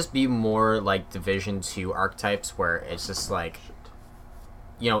it should just be more like Division 2 archetypes where it's just like,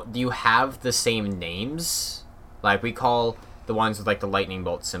 you know, you have the same names. Like, we call the ones with like the lightning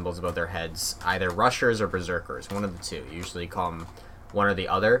bolt symbols above their heads either Rushers or Berserkers, one of the two. You usually call them one or the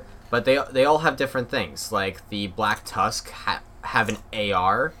other. But they all have different things. Like, the Black Tusk have an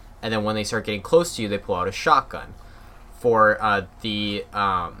AR, and then when they start getting close to you, they pull out a shotgun. For the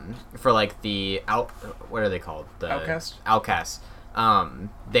what are they called? The Outcast.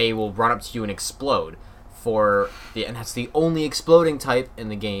 They will run up to you and explode. And that's the only exploding type in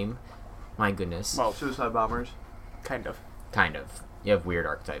the game. My goodness. Well, Suicide bombers. kind of. You have weird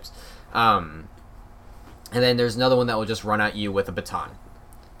archetypes. And then there's another one that will just run at you with a baton.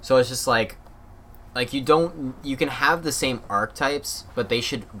 So it's just like you can have the same archetypes, but they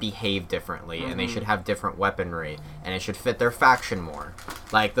should behave differently, and they should have different weaponry, and it should fit their faction more.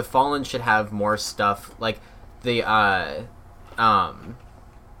 Like, the Fallen should have more stuff, like, like,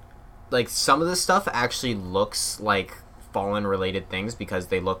 some of the stuff actually looks like Fallen-related things, because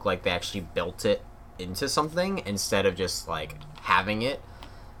they look like they actually built it into something, instead of just, like, having it.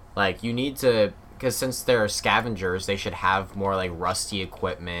 Like, you need to, because since they're scavengers, they should have more, like, rusty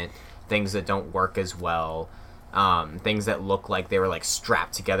equipment, things that don't work as well, things that look like they were like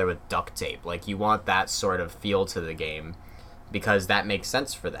strapped together with duct tape. Like, you want that sort of feel to the game because that makes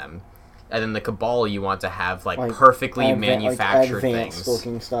sense for them. And then the Cabal, you want to have like perfectly manufactured advanced things,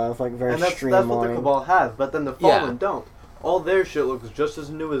 looking stuff, like very And that's streamlined. what the Cabal have, but then the Fallen don't. All their shit looks just as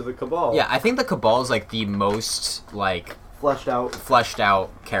new as the Cabal. Yeah, I think the Cabal is like the most like fleshed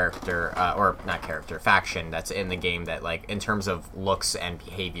out character, or not character, faction that's in the game that, like, in terms of looks and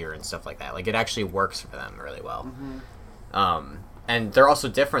behavior and stuff like that, like, it actually works for them really well. And they're also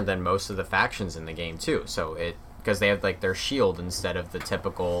different than most of the factions in the game too, so because they have like their shield instead of the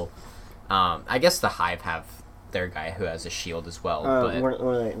typical, I guess the Hive have their guy who has a shield as well, but what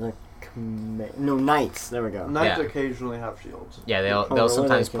are they? No, Knights. There we go. Knights Yeah. occasionally have shields. yeah, they'll what are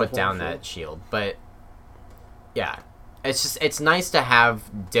sometimes they? put down that shield, but yeah. It's nice to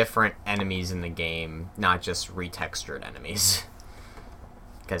have different enemies in the game, not just retextured enemies,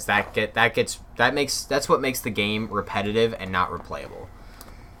 because that's what makes the game repetitive and not replayable.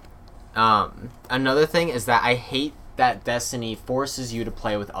 Another thing is that I hate that Destiny forces you to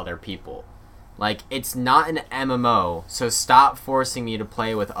play with other people. Like, it's not an MMO, so stop forcing me to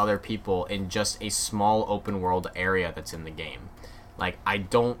play with other people in just a small open world area that's in the game. Like, I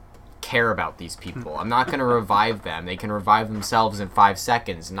don't care about these people. I'm not gonna revive them. They can revive themselves in 5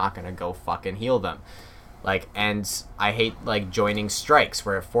 seconds. I'm not gonna go fucking heal them. Like, and I hate like joining strikes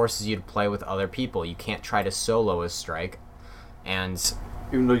where it forces you to play with other people. You can't try to solo a strike, and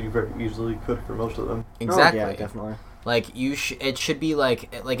Even though you very easily could for most of them. exactly. Oh, yeah, definitely. Like, it should be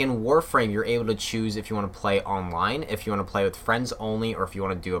like in Warframe, you're able to choose if you want to play online, if you want to play with friends only, or if you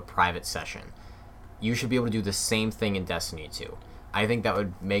want to do a private session. You should be able to do the same thing in Destiny 2. I think that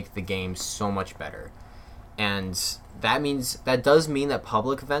would make the game so much better. And that does mean that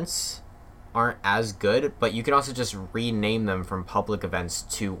public events aren't as good, but you can also just rename them from public events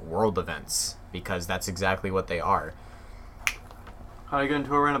to world events, because that's exactly what they are. Can I get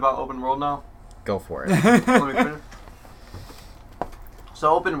into a rant about open world now? Go for it. Let me finish.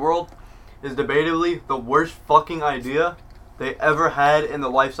 So open world is debatably the worst fucking idea they ever had in the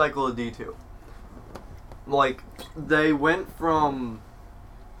life cycle of D2. Like, they went from...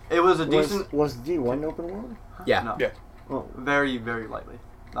 It was a decent... Was D1 open world? Yeah. No. Yeah. Oh, Very, very lightly.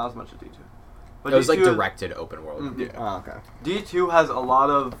 Not as much as D2. But It was like D2 directed open world. Mhm. Yeah. oh okay. D2 has a lot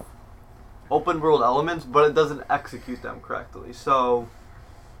of open world elements, but it doesn't execute them correctly. So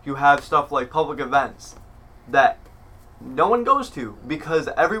you have stuff like public events that no one goes to because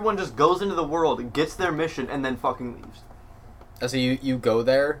everyone just goes into the world, gets their mission, and then fucking leaves. So you go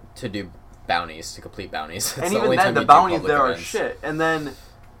there to do bounties, to complete bounties. That's And the even only then, time the you do bounties public there are events. shit. And then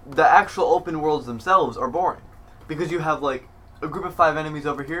the actual open worlds themselves are boring because you have like a group of 5 enemies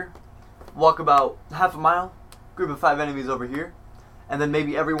over here, walk about half a mile, group of 5 enemies over here, and then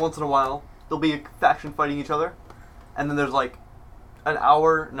maybe every once in a while there'll be a faction fighting each other, and then there's like not an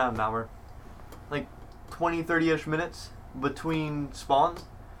hour, like 20, 30-ish minutes between spawns.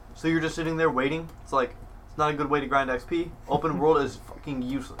 So you're just sitting there waiting. It's like, it's not a good way to grind XP. Open world is fucking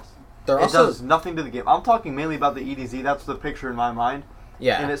useless. They're It also does nothing to the game. I'm talking mainly about the EDZ. That's the picture in my mind.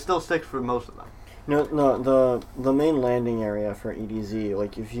 yeah. And it still sticks for most of them. No, the main landing area for EDZ,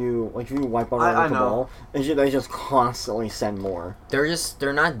 like if you wipe out all I the know. Cabal, they just constantly send more.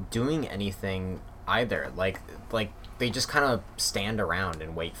 They're not doing anything either. Like they just kind of stand around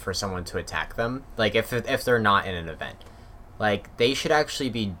and wait for someone to attack them. Like if they're not in an event, like they should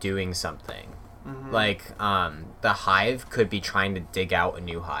actually be doing something. Mhm. Like, the hive could be trying to dig out a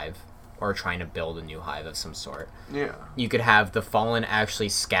new hive, or trying to build a new hive of some sort. Yeah. You could have the Fallen actually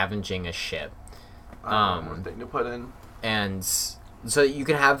scavenging a ship. One thing to put in. And so you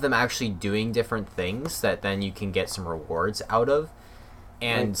can have them actually doing different things that then you can get some rewards out of.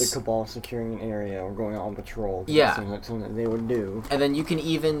 And like the Cabal securing an area or going out on patrol. Yeah. It seems like something that they would do. And then you can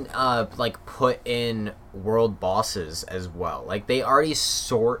even like put in world bosses as well. Like they already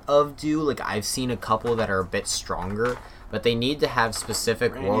sort of do. Like I've seen a couple that are a bit stronger, but they need to have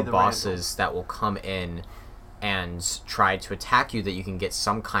specific Randy world the bosses that will come in and try to attack you that you can get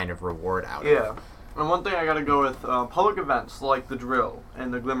some kind of reward out of. Yeah. And one thing I gotta go with public events like the drill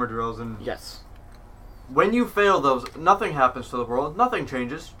and the glimmer drills, and Yes. when you fail those, nothing happens to the world, nothing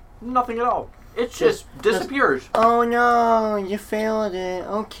changes, nothing at all. It just disappears. Oh no, you failed it.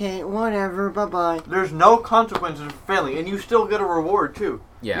 Okay, whatever. Bye bye. There's no consequences for failing, and you still get a reward too.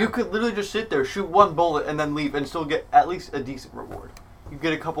 Yeah. You could literally just sit there, shoot one bullet, and then leave, and still get at least a decent reward. You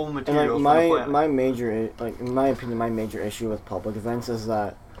get a couple of And materials like from the planet. my major, like in my opinion, my major issue with public events is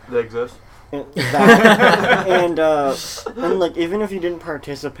that They exist. that and like even if you didn't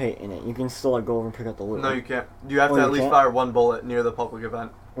participate in it, you can still like go over and pick up the loot. No, you can't. You have Oh, to you at least can't? fire one bullet near the public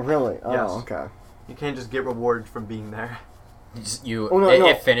event. Really? Oh, Yes. okay. You can't just get rewards from being there. Oh, no, no.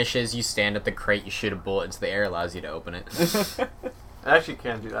 It finishes, you stand at the crate, you shoot a bullet into the air, allows you to open it. I actually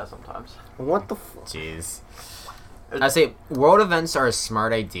can do that sometimes. What the? Jeez. I say world events are a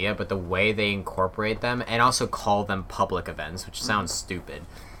smart idea, but the way they incorporate them and also call them public events, which sounds stupid,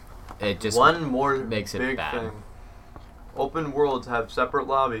 it just One more makes it big bad. thing. Open worlds have separate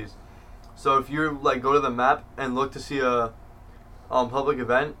lobbies. So if you like go to the map and look to see a public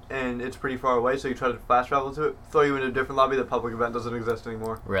event and it's pretty far away, so you try to fast travel to it, throw you into a different lobby, the public event doesn't exist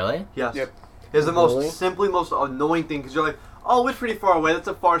anymore. Really? Yes. Yep. It's the Really? most annoying thing, because you're like, oh, it's pretty far away, that's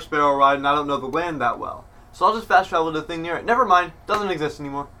a far sparrow ride, and I don't know the land that well. So I'll just fast travel to the thing near it. Never mind, doesn't exist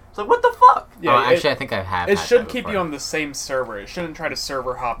anymore. It's like, what the fuck? Yeah, oh, actually, I think I have. It had should that keep before. you on the same server. It shouldn't try to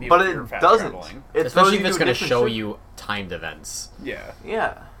server hop you But if it you're fast doesn't. traveling. It Especially throws if you it's to a going to different show ship. you timed events. Yeah.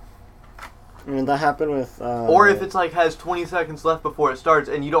 Yeah. I mean, that happened with. Or if it's like has 20 seconds left before it starts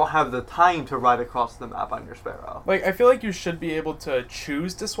and you don't have the time to ride across the map on your Sparrow. Like, I feel like you should be able to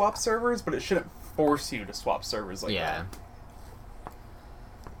choose to swap servers, but it shouldn't force you to swap servers like Yeah. that.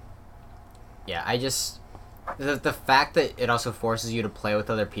 Yeah, I just... The fact that it also forces you to play with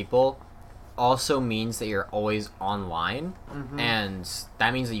other people also means that you're always online, and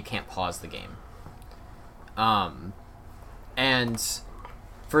that means that you can't pause the game. And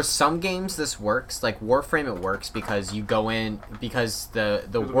for some games this works, like Warframe it works because you go in, because the There's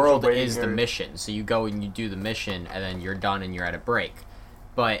a bunch of world waiting is the areas. mission, so you go and you do the mission, and then you're done and you're at a break.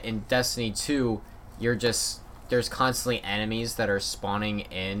 But in Destiny 2, you're just... There's constantly enemies that are spawning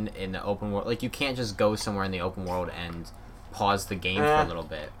in the open world. Like, you can't just go somewhere in the open world and pause the game for a little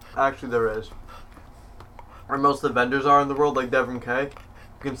bit. Actually, there is. Where most of the vendors are in the world, like Devon K. You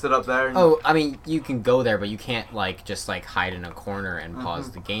can sit up there. And Oh, I mean, you can go there, but you can't, like, just, like, hide in a corner and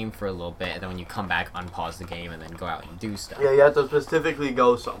pause the game for a little bit, and then when you come back, unpause the game, and then go out and do stuff. Yeah, you have to specifically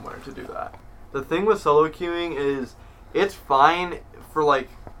go somewhere to do that. The thing with solo queuing is it's fine for like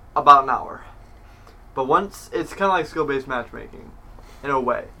about an hour. But once it's kind of like skill-based matchmaking in a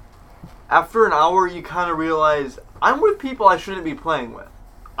way. After an hour, you kind of realize I'm with people I shouldn't be playing with.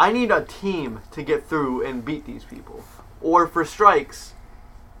 I need a team to get through and beat these people. Or for strikes,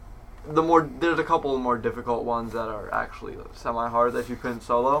 there's a couple of more difficult ones that are actually semi-hard that you couldn't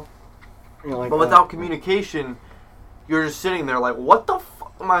solo. You know, like, But without communication, you're just sitting there like, what the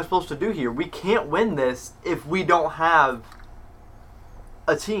fuck am I supposed to do here? We can't win this if we don't have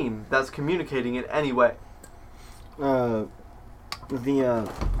a team that's communicating in any way.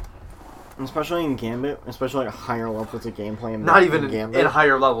 Especially in Gambit, especially like higher levels of gameplay. Not even Gambit. in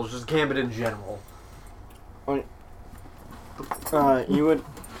higher levels, just Gambit in general. You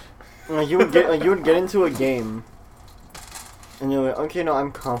would get into a game, and you're like, okay, no,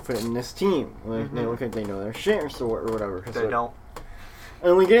 I'm confident in this team. Like, they look like they know their shit or whatever. 'cause They like- don't.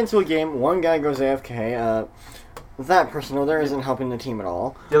 And we get into a game, one guy goes AFK. That person over there isn't helping the team at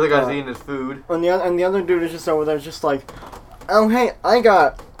all. The other guy's eating his food. And the other dude is just over there, just like, oh hey, I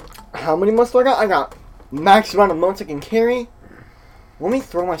got how many motes do I got? I got max amount of motes I can carry. Let me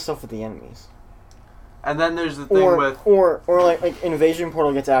throw myself at the enemies. And then there's the thing with or like invasion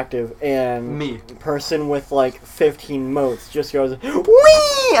portal gets active and me. Person with like 15 motes just goes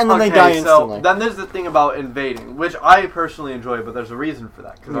wee, and then they die instantly. So then there's the thing about invading, which I personally enjoy, but there's a reason for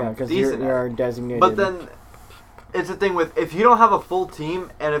that Yeah, I'm because decent at it. you're designated. But then it's a thing with if you don't have a full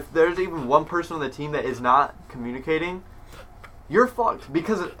team, and if there's even one person on the team that is not communicating, you're fucked.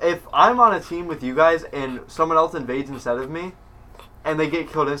 Because if I'm on a team with you guys and someone else invades instead of me, and they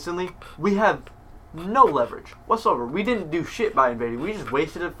get killed instantly, we have no leverage whatsoever. We didn't do shit by invading. We just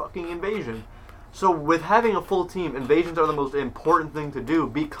wasted a fucking invasion. So with having a full team, invasions are the most important thing to do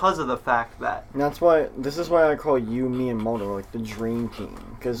because of the fact that... And this is why I call you, me, and Moto, like, the dream team.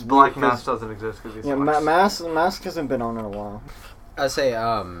 Because Black Mask doesn't exist because he's... Yeah, Mask hasn't been on in a while. I say,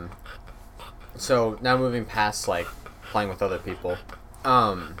 so now moving past, like, playing with other people,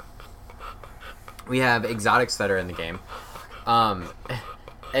 we have exotics that are in the game.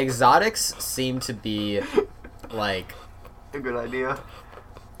 Exotics seem to be, like... A good idea.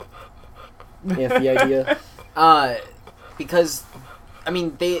 Iffy idea. Because, I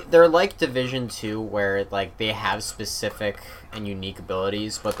mean, they're like Division 2, where, like, they have specific and unique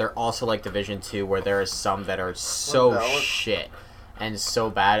abilities, but they're also like Division 2, where there are some that are so shit and so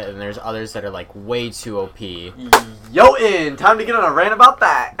bad, and there's others that are, like, way too OP. Jotun! Time to get on a rant about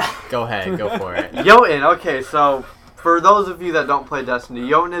that! Go ahead, go for it. Jotun, okay, so, for those of you that don't play Destiny,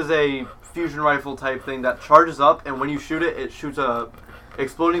 Jotun is a fusion rifle type thing that charges up, and when you shoot it, it shoots a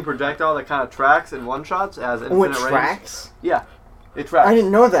exploding projectile that kind of tracks in one-shots as infinite range. Oh, it tracks? Yeah, it tracks. I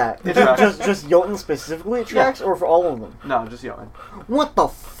didn't know that. It tracks. Just Jotun specifically it tracks, or for all of them? No, just Jotun. What the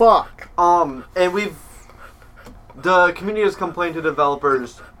fuck? And the community has complained to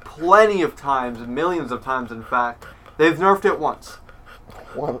developers plenty of times, millions of times in fact. They've nerfed it once.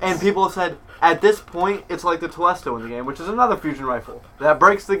 And people have said, at this point, it's like the Telesto in the game, which is another fusion rifle that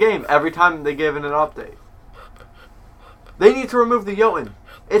breaks the game every time they give it an update. They need to remove the Jotun.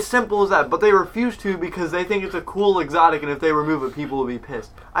 It's simple as that, but they refuse to because they think it's a cool exotic, and if they remove it, people will be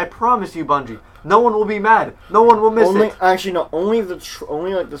pissed. I promise you, Bungie, no one will be mad. No one will miss it. Actually, no. Only the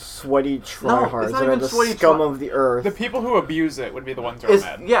sweaty tryhards that are the scum of the earth. The people who abuse it would be the ones who are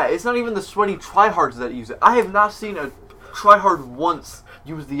mad. Yeah, it's not even the sweaty tryhards that use it. I have not seen a tryhard once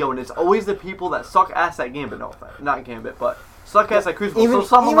use the Jotun. It's always the people that suck ass at Gambit. No offense, not Gambit, but suck ass at Crucible. So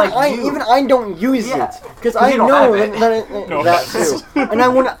someone like you. Even I don't use it because I know that too, and I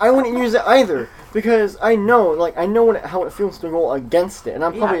wouldn't use it either because I know how it feels to go against it, and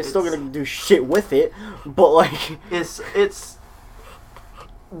I'm probably still gonna do shit with it, but like it's.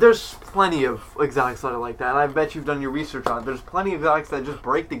 There's plenty of exotics that are like that, and I bet you've done your research on it. There's plenty of exotics that just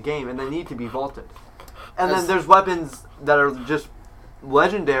break the game and they need to be vaulted, and then there's weapons that are just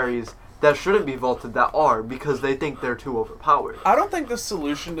legendaries that shouldn't be vaulted that are because they think they're too overpowered. I don't think the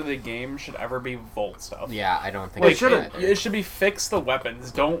solution to the game should ever be vault stuff. Yeah, I don't think it shouldn't. It should be fix the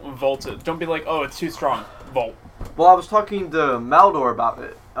weapons. Don't vault it. Don't be like, oh, it's too strong. Vault. Well, I was talking to Maldor about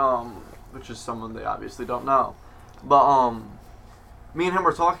it, which is someone they obviously don't know. But me and him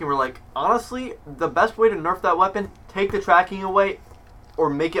were talking. We're like, honestly, the best way to nerf that weapon, take the tracking away, or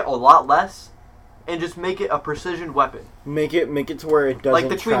make it a lot less. And just make it a precision weapon. Make it to where it doesn't like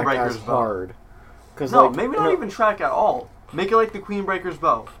the track Queenbreaker's as hard. No, maybe not even track at all. Make it like the Queenbreaker's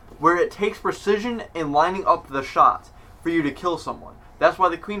bow, where it takes precision in lining up the shots for you to kill someone. That's why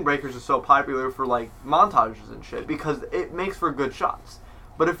the Queenbreakers is so popular for like montages and shit, because it makes for good shots.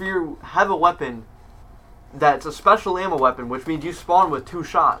 But if you have a weapon that's a special ammo weapon, which means you spawn with 2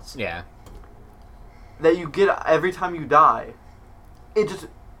 shots, that you get every time you die, it just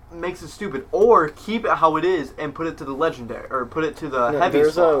makes it stupid. Or keep it how it is and put it to the legendary, or put it to the heavy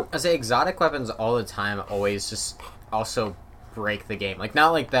slot. I say exotic weapons all the time always just also break the game. Like,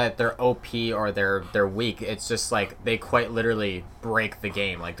 not like that they're OP or they're weak. It's just like they quite literally break the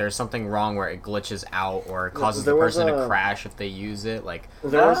game. Like, there's something wrong where it glitches out or it causes the person to crash if they use it. Like,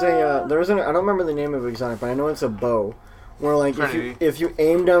 there was I don't remember the name of exotic, but I know it's a bow. Where like if you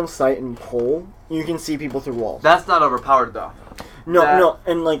aim down sight and pull, you can see people through walls. That's not overpowered though. No,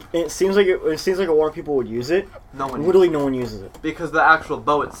 and like it seems like a lot of people would use it. No one uses it because the actual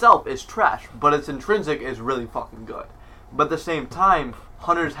bow itself is trash, but its intrinsic is really fucking good. But at the same time,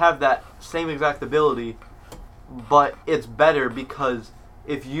 hunters have that same exact ability, but it's better because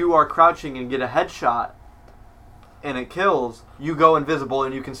if you are crouching and get a headshot and it kills, you go invisible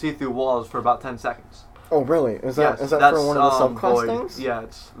and you can see through walls for about 10 seconds. Oh, really? Is that for one of the subclass things? Yeah,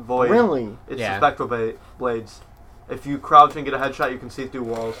 it's Void. Really? It's the Spectral Blades. If you crouch and get a headshot, you can see through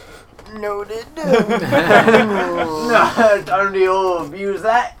walls. Noted. No, don't you abuse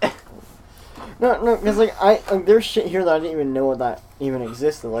that? No, because like there's shit here that I didn't even know that even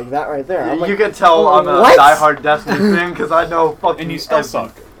existed. Like that right there. You can tell I'm a diehard Destiny fan because I know fucking. And you still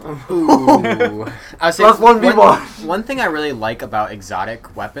suck. Ooh. I would say Plus 1v1. one thing I really like about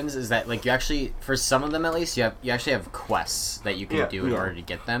exotic weapons is that like you actually, for some of them at least, you actually have quests that you can do in Yeah. order to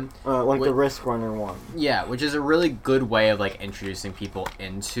get them. Like Wh- the Risk Runner one. Yeah, which is a really good way of like introducing people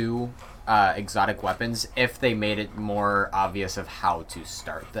into exotic weapons if they made it more obvious of how to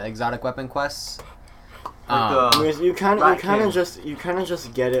start the exotic weapon quests. Because you kind Rat King. of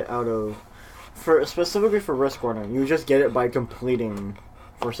just get it out of, specifically for Risk Runner, you just get it by completing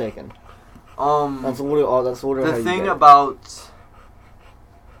Forsaken. That's literally all. That's literally how The you thing get it. about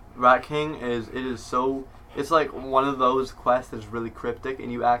Rat King is it's like one of those quests that's really cryptic,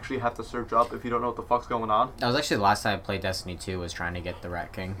 and you actually have to search up if you don't know what the fuck's going on. That was actually the last time I played Destiny 2 was trying to get the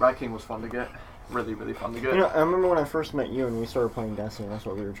Rat King. Rat King was fun to get. Really, really fun to get. You know, I remember when I first met you and we started playing Destiny. That's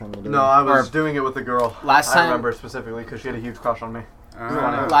what we were trying to do. No, I was Or- doing it with a girl. Last I time- remember specifically because she had a huge crush on me.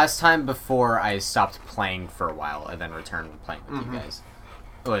 Last time before I stopped playing for a while and then returned playing with Mhm. you guys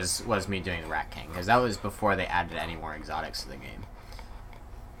was me doing the Rat King, because that was before they added any more exotics to the game.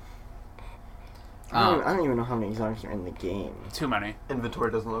 I don't even know how many exotics are in the game. Too many.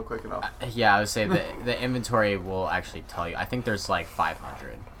 Inventory doesn't load quick enough. Yeah, I would say the inventory will actually tell you. I think there's like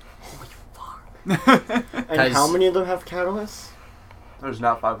 500. And 'Cause- how many of them have catalysts? There's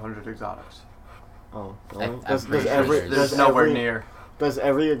not 500 exotics. Oh, I- really? I'm pretty sure There's nowhere near. Does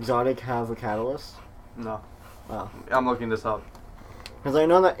every exotic have a catalyst? No. Wow. I'm looking this up. Because I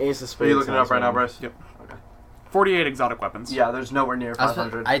know that Ace of Spades. Are you looking it has up right now, one. Bryce? Yep. Okay. 48 exotic weapons. Yeah, there's nowhere near I, was-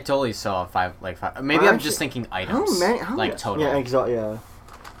 500. I totally saw five. Maybe I'm just Actually, thinking How items, many? How like many? total. Yeah.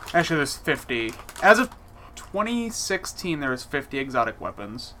 Actually, there's 50. As of 2016, there was 50 exotic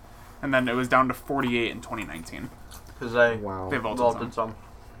weapons. And then it was down to 48 in 2019. Because they Wow. They vaulted vaulted some.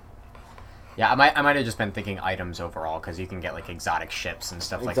 Yeah, I might have just been thinking items overall, because you can get like exotic ships and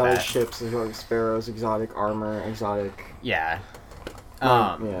stuff Exotic like that. ships, exotic sparrows, exotic armor, exotic. Yeah.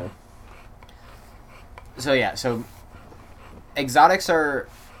 Yeah. So exotics are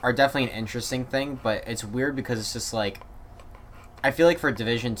definitely an interesting thing, but it's weird because it's just like, I feel like for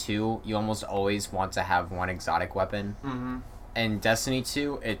Division 2, you almost always want to have one exotic weapon. Mm-hmm. In Destiny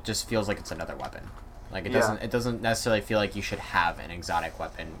 2, it just feels like it's another weapon. Like it Yeah. doesn't necessarily feel like you should have an exotic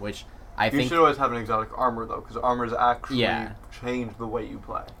weapon, which I You think should always have an exotic armor though, because armor's actually Yeah. changed the way you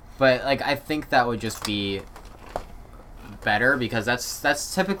play. but like I think that would just be better, because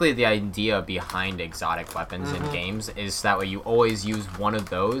that's typically the idea behind exotic weapons in Mhm. games, is that way you always use one of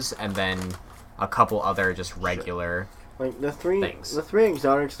those and then a couple other just regular. Like the three Things.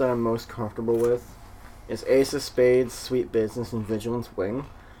 exotics that I'm most comfortable with is Ace of Spades, Sweet Business, and Vigilance Wing,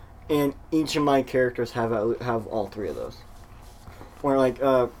 and each of my characters have all three of those. Or like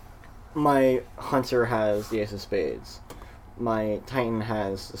my Hunter has the Ace of Spades, my Titan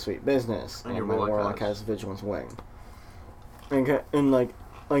has the Sweet Business, And and your my Warlock Warlock has- has Vigilance Wing.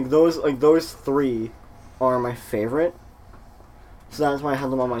 And those three are my favorite. So that's why I have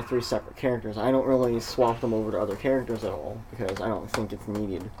them on my three separate characters. I don't really swap them over to other characters at all because I don't think it's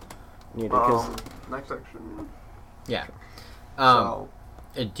needed. Next section. Yeah. So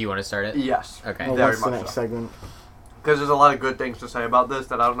Do you want to start it? yes. Okay. Oh, Very what's the much next so. segment? Because there's a lot of good things to say about this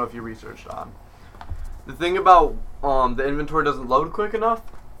that I don't know if you researched on. The thing about the inventory doesn't load quick enough.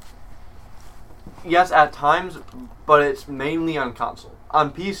 Yes, at times, but it's mainly on console.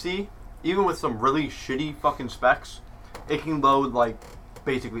 On PC, even with some really shitty fucking specs, it can load like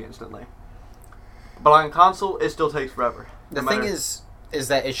basically instantly. But on console, it still takes forever. The No thing matter- is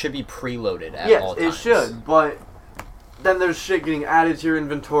that it should be preloaded at yes, all it times. should, but then there's shit getting added to your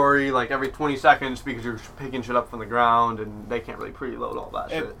inventory like every 20 seconds because you're picking shit up from the ground, and they can't really preload all that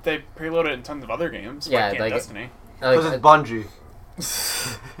shit. They preload it in tons of other games. Yeah, Why can't like- Destiny? Because it's Bungie.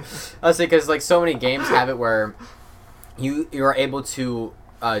 I was because like so many games have it where you're able to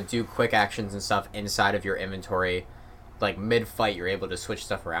do quick actions and stuff inside of your inventory. Like mid-fight, you're able to switch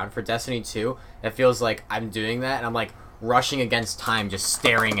stuff around. For Destiny 2, it feels like I'm doing that, and I'm like rushing against time, just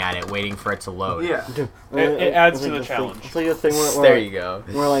staring at it, waiting for it to load. Yeah. It adds It's to like the thing- challenge. It's like a thing where, There you go.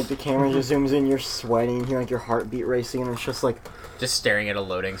 where like the camera just zooms in, you're sweating, you hear like your heartbeat racing, and it's just like, Just staring at a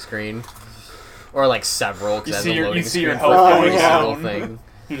loading screen, or like several. 'cause You it has see a your- you loading see your screen health for every going single down. thing.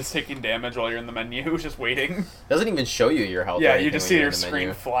 You're just taking damage while you're in the menu, just waiting. Doesn't even show you your health. or Yeah, anything you just when see you're your in the screen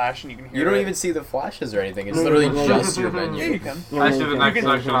menu. flash and you can hear You don't it. even see the flashes or anything. It's No, literally no, no, just no. your Yeah, menu. you can. you know, I see the next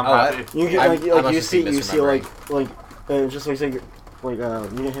section on Oh, I- Patsy. You get I like must you just see be you see just like say you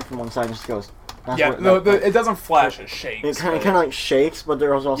get hit from one side and it just goes. That's Yeah, what- no, that- it doesn't flash, it shakes. it kind but- of like shakes, but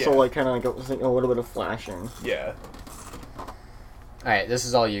there's also Yeah. like kind of like a little bit of flashing. Yeah. Alright, this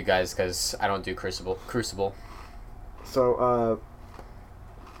is all you guys, because I don't do Crucible. So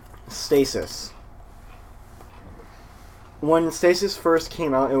stasis. when Stasis first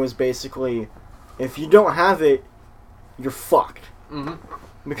came out, it was basically, if you don't have it, you're fucked.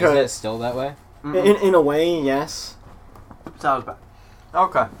 Mm-hmm. Because Is it still that way? in a way, yes. Sounds bad.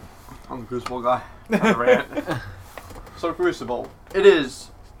 Okay. I'm a Crucible guy. I rant. So Crucible, it is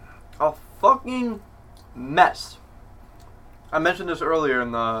a fucking mess. I mentioned this earlier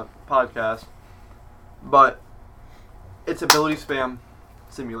in the podcast, but it's ability spam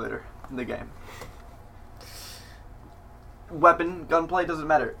simulator in the game. Weapon, gunplay, doesn't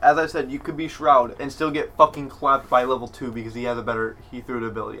matter. As I said, you could be Shroud and still get fucking clapped by level 2 because he threw the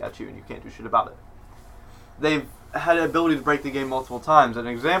ability at you and you can't do shit about it. They've had an ability to break the game multiple times. An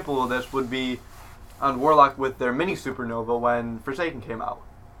example of this would be on Warlock with their mini supernova when Forsaken came out.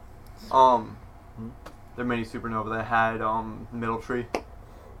 Their mini supernova that had middle tree.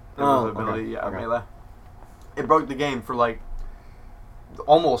 That was an ability, okay. melee. It broke the game for like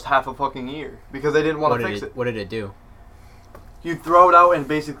almost half a fucking year because they didn't want to fix it. What did it do? You throw it out and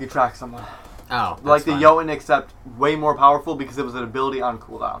basically track someone. Oh, Like the fine. Jotun, except way more powerful because it was an ability on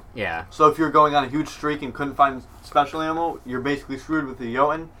cooldown. Yeah. So if you're going on a huge streak and couldn't find special ammo, you're basically screwed with the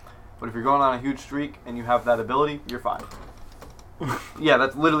Jotun. But if you're going on a huge streak and you have that ability, you're fine. Yeah,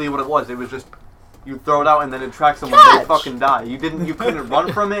 that's literally what it was. It was just you throw it out and then it tracks someone, they fucking die. You couldn't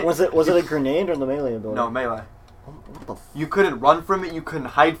run from it. Was it a grenade or the melee ability? No, melee. What the You couldn't run from it, you couldn't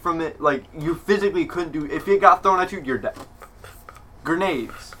hide from it. Like, you physically couldn't do... If it got thrown at you, you're dead.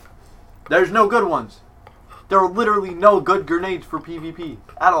 Grenades. There's no good ones. There are literally no good grenades for PvP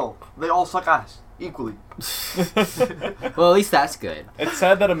at all. They all suck ass. Equally. Well, at least that's good. It's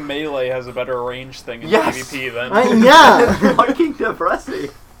sad that a melee has a better range thing in Yes. PvP than... yeah! It's fucking depressing.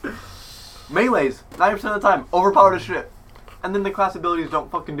 Melees, 90% of the time, overpowered as shit. And then the class abilities don't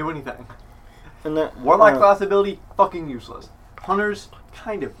fucking do anything. And the Warlock class ability, fucking useless. Hunters,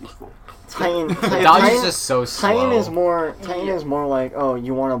 kind of useful. Titan Dodge is just so slow. Titan is more like, oh,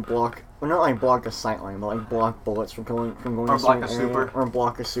 you want to block, well, not like block a sightline, but like block bullets from going Or to block a certain area, super. or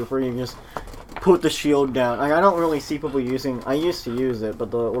block a super. You just put the shield down. Like, I don't really see people using. I used to use it,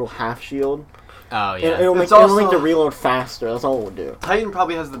 but the little half shield. Oh, yeah. It'll make the reload faster. That's all it will do. Titan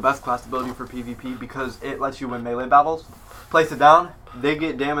probably has the best class ability for PvP because it lets you win melee battles. Place it down, they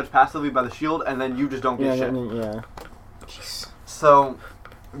get damaged passively by the shield, and then you just don't get shit. Yeah. So,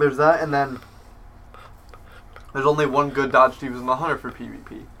 there's that, and then there's only one good dodge to use in the Hunter for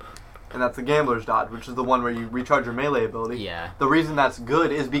PvP. And that's the Gambler's Dodge, which is the one where you recharge your melee ability. Yeah. The reason that's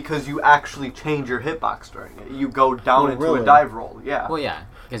good is because you actually change your hitbox during it. You go down into really? a dive roll, yeah. Well, yeah,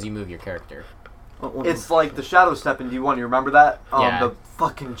 because you move your character. It's like the Shadow Step in D1, you remember that? Yeah. The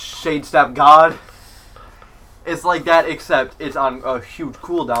fucking Shade Step God. It's like that, except it's on a huge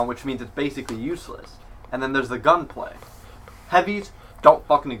cooldown, which means it's basically useless. And then there's the gunplay. Heavies don't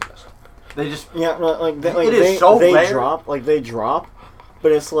fucking exist. They just... Yeah, It is so they rare. drop,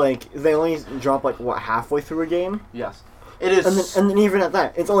 but it's like, they only drop like, what, halfway through a game? Yes. It is... And then even at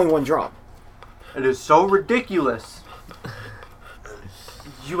that, it's only one drop. It is so ridiculous.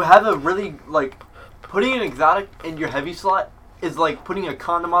 You have a really, like... Putting an exotic in your heavy slot is like putting a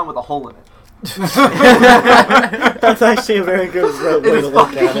condom on with a hole in it. That's actually a very good way to look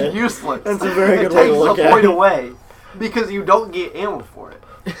at it. It's useless. That's a very good way to look It takes the at point it. away because you don't get ammo for it.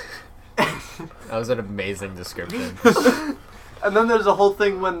 That was an amazing description. And then there's a whole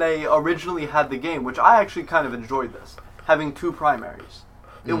thing when they originally had the game, which I actually kind of enjoyed this, having two primaries.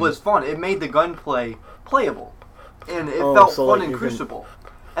 It was fun. It made the gunplay playable, and it felt so fun like in you Crucible.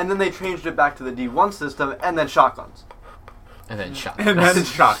 And then they changed it back to the D1 system, and then shotguns. And then shot. And then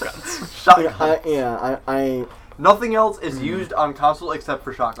shotguns. Shotguns. I Nothing else is used on console except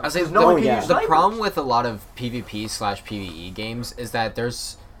for shotguns. I say 'Cause no one can yeah. use the snipers. problem with a lot of PvP/PvE games is that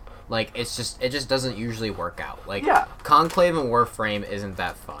there's like it just doesn't usually work out. Like Yeah. Conclave and Warframe isn't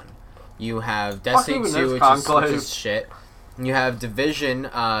that fun. You have Destiny even 2, is which Conclave. is shit. You have Division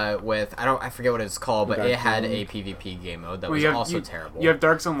with I forget what it's called, but Dark it had Zone. a PvP game mode that Well, was you have- also you- terrible. You have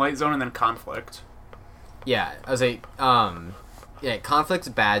Dark Zone, Light Zone, and then Conflict. Yeah, I was like, yeah, Conflict's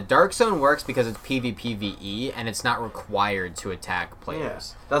bad. Dark Zone works because it's PvPvE and it's not required to attack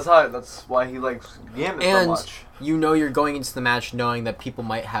players. Yeah. That's why he likes Gambit so And much. you know you're going into the match knowing that people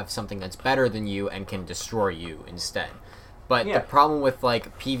might have something that's better than you and can destroy you instead. But Yeah. the problem with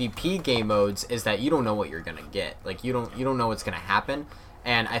like PvP game modes is that you don't know what you're gonna get. Like you don't know what's gonna happen.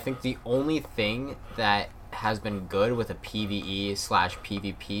 And I think the only thing that has been good with a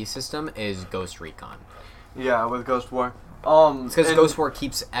PvE/PvP system is Ghost Recon. Yeah, with Ghost War. It's because and- Ghost War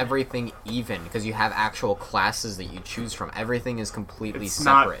keeps everything even, because you have actual classes that you choose from. Everything is completely It's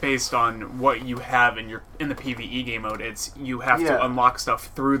separate. not based on what you have in the PvE game mode. It's you have Yeah. to unlock stuff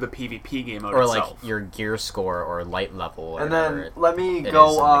through the PvP game mode or itself. like your gear score or light level. Or And whatever then let me it is in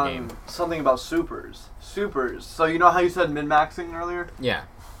go the on game. something about supers. Supers. So you know how you said min-maxing earlier? Yeah.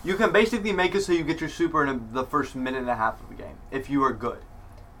 You can basically make it so you get your super in the first minute and a half of the game, if you are good.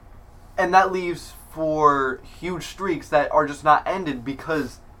 And that leaves for huge streaks that are just not ended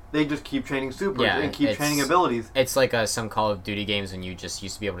because they just keep chaining supers Yeah, and keep it's- chaining abilities. It's like some Call of Duty games when you just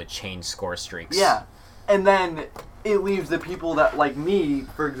used to be able to change score streaks. Yeah. And then it leaves the people that, like me,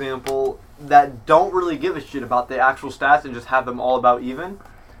 for example, that don't really give a shit about the actual stats and just have them all about even.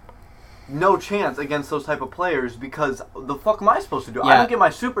 No chance against those type of players because the fuck am I supposed to do? I Yeah. don't get my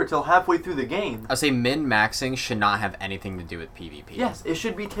super till halfway through the game. I'd say min-maxing should not have anything to do with PvP. Yes, it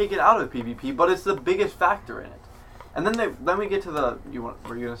should be taken out of PvP, but it's the biggest factor in it. And then we get to the.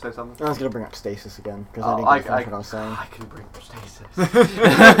 Were you gonna say something? I was gonna bring up stasis again because Oh, I didn't get to finish what I was saying. I can bring up stasis.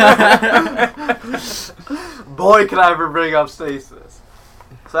 Boy, can I ever bring up stasis.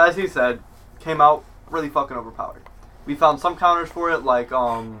 So as he said, came out really fucking overpowered. We found some counters for it, like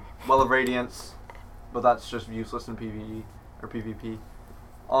Well of Radiance, but that's just useless in PvE or PvP.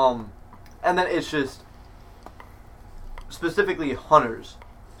 And then it's just specifically Hunter's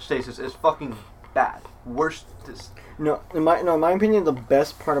stasis is fucking bad. Worst. No, in my opinion, the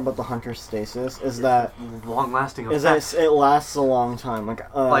best part about the Hunter stasis is that long-lasting effect. is that it lasts a long time.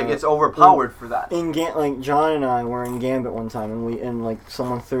 Like it's overpowered for that. In like John and I were in Gambit one time, and like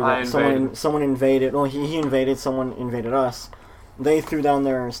someone threw I that invaded. someone invaded. Well, he invaded. Someone invaded us. They threw down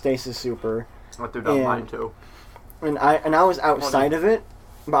their stasis super, I threw down and- mine too. and I was outside of it,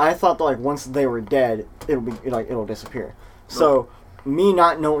 but I thought that like once they were dead, it'll disappear. So me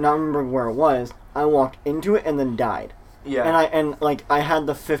not remembering where it was, I walked into it and then died. Yeah. And I had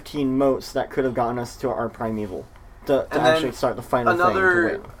the 15 motes that could have gotten us to our primeval to And then actually start the final Another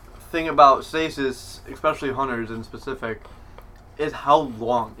thing to win. thing about stasis, especially Hunters in specific, is how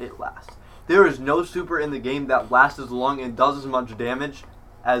long it lasts. There is no super in the game that lasts as long and does as much damage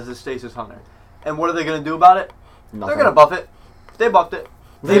as the stasis Hunter. And what are they going to do about it? Nothing. They're going to buff it. They buffed it.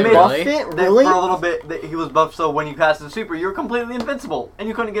 They Really? buffed it? They, Really? for a little bit, he was buffed so when you passed the super, you were completely invincible and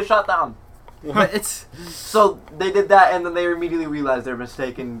you couldn't get shot down. What? It's So they did that, and then they immediately realized their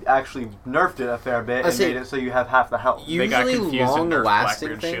mistake and actually nerfed it a fair bit and say- made it so you have half the health. They got usually confused and nerfed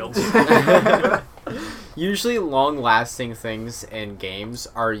long-lasting Blackbeard things. Usually long-lasting things in games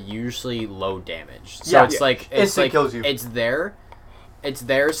are usually low damage. So Yeah. it's like Instant kills you. It's there. It's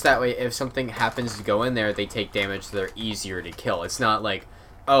there so that way if something happens to go in there, they take damage, so they're easier to kill. It's not like,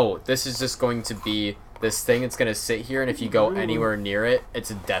 oh, this is just going to be this thing that's going to sit here, and if you go anywhere near it, it's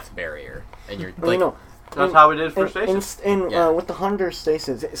a death barrier. And you're like, no. That's how it is for stasis. And with the Hunter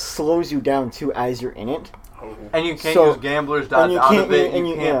stasis, it slows you down too as you're in it. And you can't So- use Gambler's Dodge and you out can't- of it. and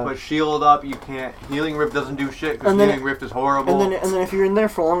You you- can't yeah. put Shield up. You can't. Healing Rift doesn't do shit because And then Healing Rift is horrible. And then if you're in there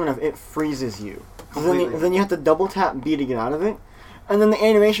for long enough, it freezes you. So Completely. then you have to double tap B to get out of it. And then the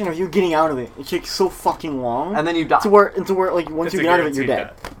animation of you getting out of it, it takes so fucking long. And then you die. to where like once It's you a get out of it, you're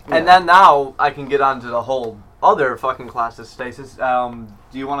guaranteed dead. death. And then now I can get onto the whole other fucking classes stasis.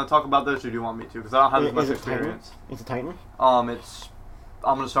 Do you want to talk about this or do you want me to? Because I don't have as much Is it experience. It's a Titan.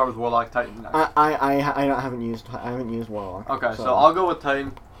 I'm gonna start with Warlock Titan next. I haven't used Warlock. Okay, so I'll go with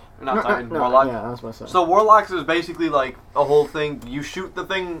Titan. Not Titan, no, Warlock. Yeah, I was about to say. So Warlocks is basically like a whole thing. You shoot the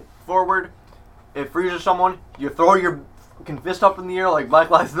thing forward, it freezes someone, you throw your fucking fist up in the air like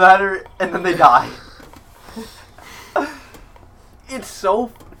Black Lives Matter, and then they die. It's so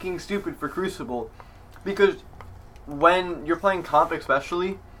fucking stupid for Crucible, because when you're playing comp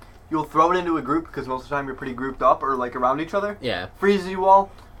especially, you'll throw it into a group, because most of the time you're pretty grouped up or like around each other. yeah. Freezes you all,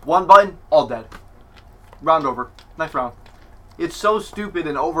 one button, all dead. Round over. Next round. It's so stupid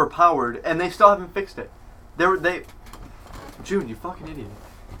and overpowered, and they still haven't fixed it. June, you fucking idiot.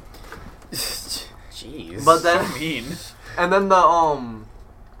 Jeez. But then, So mean. and then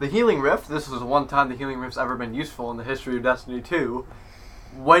the Healing Rift. This was the one time the Healing Rift's ever been useful in the history of Destiny 2.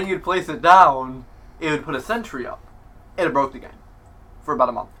 When you'd place it down, it would put a sentry up. It broke the game for about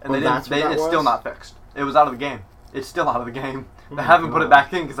a month, and Well, that's what that it's still was? not fixed. It was out of the game. It's still out of the game. They haven't put it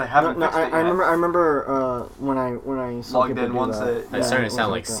back in because they haven't No, fixed it yet. I remember when I saw Logged people in do once that. it- It's Yeah, starting it to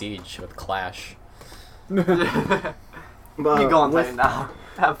sound was like that. Siege with Clash. But, You go on with- Titan now.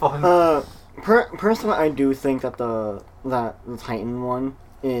 Have fun. Personally, I do think that the Titan one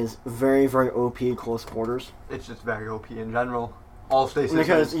is very, very OP close quarters. It's just very OP in general. All stasis.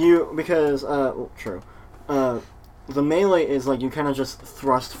 True. The melee is like you kind of just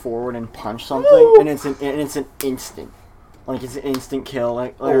thrust forward and punch something, and it's an instant. Like it's an instant kill.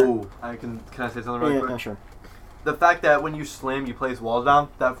 Like Oh, can I say something really yeah, quick? yeah, sure. The fact that when you slam, you place walls down,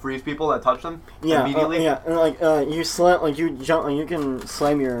 that frees people that touch them Yeah, immediately. yeah, and like you slam, like you jump, like you can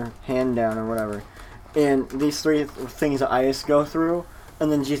slam your hand down or whatever, and these three things that ice go through,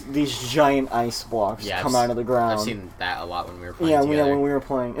 and then just these giant ice blocks come out of the ground. I've seen that a lot when we were playing Yeah, together. when we were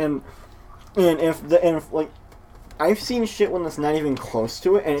playing, and if like I've seen shit when it's not even close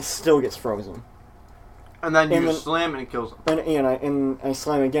to it, and it still gets frozen. And then And you then- slam and it kills them. And I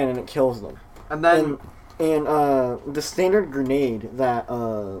slam again, and it kills them. And then And the standard grenade that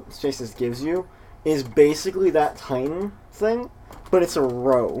Stasis gives you is basically that Titan thing, but it's a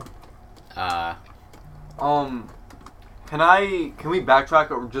row. can we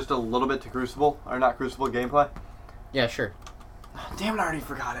backtrack just a little bit to Crucible, or not Crucible gameplay? Yeah, sure. Damn it, I already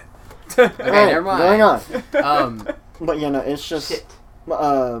forgot it. Okay, Alright, never mind. going on. Um, But yeah, no, it's just Shit.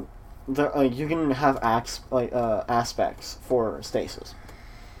 you can have aspects for Stasis.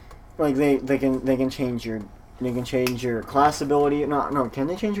 Like they can change your class ability. No, can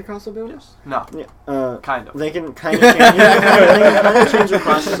they change your class ability? Yes. No. Yeah. Kind of. They can kind of change. They can kind of change your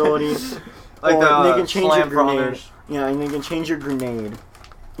class ability. Like or the they can change slam your for grenade. hunters. Yeah, and they can change your grenade.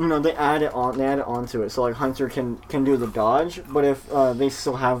 You know, they add it onto it. So like Hunter can do the dodge, but if they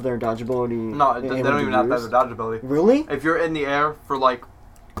still have their dodge ability. No, they able don't to even have to have use- the dodge ability. Really? If you're in the air for like,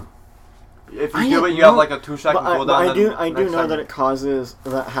 if you I do didn't it, you have know- like a 2-second But cooldown. I do then know next that it causes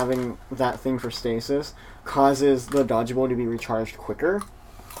that having that thing for stasis causes the dodge ability to be recharged quicker.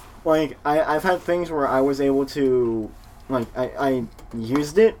 Like I've had things where I was able to like I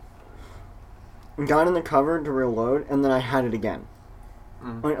used it, got in the cover to reload, and then I had it again.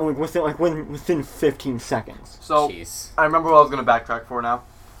 Mm. Within 15 seconds. So jeez. I remember what I was gonna backtrack for now.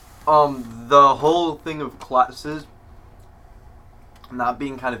 The whole thing of classes not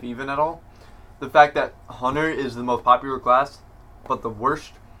being kind of even at all. The fact that Hunter is the most popular class, but the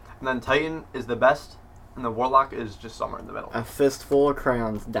worst, and then Titan is the best, and the Warlock is just somewhere in the middle. A fistful of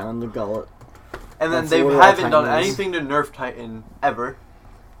crayons down the gullet. And then That's they what haven't done Titan is. anything to nerf Titan ever.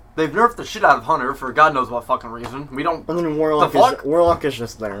 They've nerfed the shit out of Hunter for God knows what fucking reason. We don't. And then The fuck? Warlock is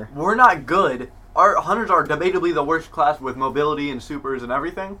just there. We're not good. Our Hunters are debatably the worst class with mobility and supers and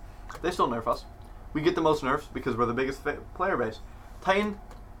everything. They still nerf us. We get the most nerfs because we're the biggest player base. Titan,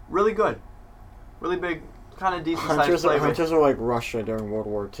 really good. Really big, kind of decent sized player base. Hunters are like Russia during World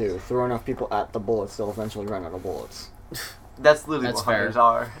War II. Throw enough people at the bullets, they'll eventually run out of bullets. That's literally That's what fair. Hunters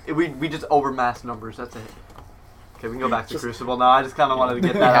are. We just overmass numbers, that's it. Okay, we can go back to Crucible now. I just kind of wanted to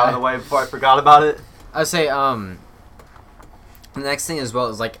get that out of the way before I forgot about it. I'd say, the next thing as well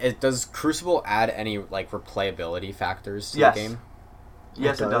is, like, does Crucible add any, like, replayability factors to Yes. the game?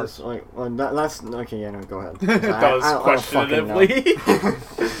 Yes, it does. Like, well, that's okay. Yeah, no, go ahead. Does I don't fucking know. questionably.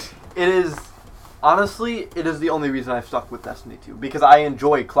 It is, honestly, it is the only reason I've stuck with Destiny 2. Because I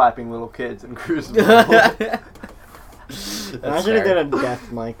enjoy clapping little kids in Crucible. Imagine if they had a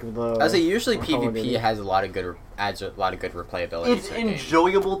death mic though. I say usually Call of Duty. PvP has adds a lot of good replayability It's to the game.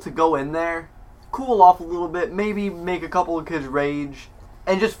 enjoyable to go in there, cool off a little bit, maybe make a couple of kids rage,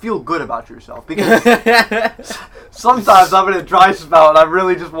 and just feel good about yourself. Because sometimes I'm in a dry spell and I'm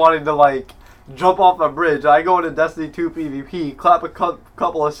really just wanting to, like, jump off a bridge. I go into Destiny 2 PvP, clap a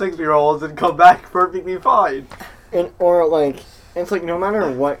couple of 6-year-olds, and come back perfectly fine. Or like, it's like no matter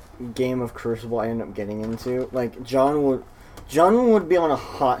what game of Crucible I end up getting into, like John would be on a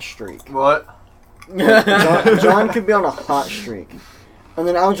hot streak. What? John could be on a hot streak, and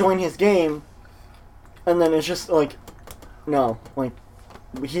then I'll join his game, and then it's just like, no, like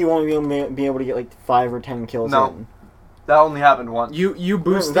he won't be able to get like 5 or 10 kills No. in. That only happened once. You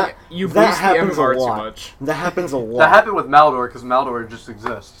boost That- the that happens a MMR too lot. much. That happens a lot. That happened with Maldor, because Maldor just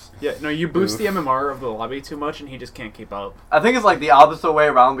exists. Yeah, no, you boost Oof. the MMR of the lobby too much, and he just can't keep up. I think it's like the opposite way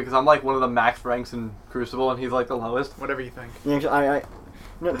around, because I'm like one of the max ranks in Crucible, and he's like the lowest. Whatever you think. Yeah,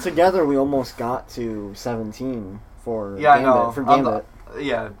 no, together we almost got to 17 for Yeah, Gambit. I know. For I'm Gambit.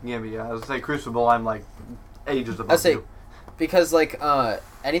 Yeah, Gambit, yeah. I was say Crucible, I'm like ages above I'd say, you. because, like,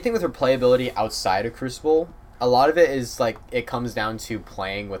 anything with replayability outside of Crucible, a lot of it is, like, it comes down to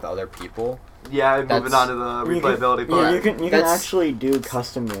playing with other people. Yeah, moving That's- on to the You can- replayability Yeah, part. you can That's- actually do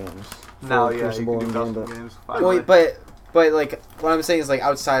custom games. for Now, yeah, you Crucible can do and custom Gambit. games. Well, Finally. but, like, what I'm saying is, like,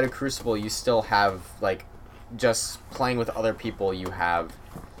 outside of Crucible, you still have, like, just playing with other people,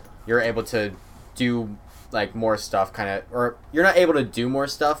 you're able to do, like, more stuff, kind of, or you're not able to do more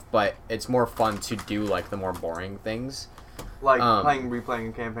stuff, but it's more fun to do, like, the more boring things. Like um, replaying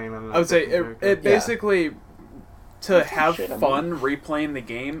a campaign. On I would say it basically, to have Shit, I mean- fun replaying the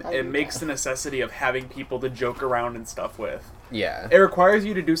game, I it do makes that. the necessity of having people to joke around and stuff with. Yeah. It requires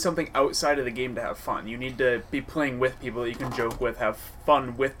you to do something outside of the game to have fun. You need to be playing with people that you can joke with, have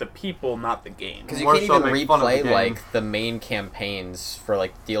fun with the people, not the game. Because you More can't so even make fun of the replay game. like the main campaigns for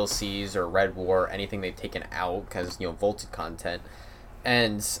like DLCs or Red War, anything they've taken out because vaulted content,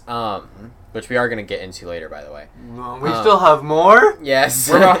 and which we are gonna get into later, by the way. We still have more? Yes.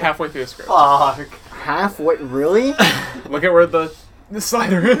 We're about halfway through the script. Fuck. Halfway? Really? Look at where the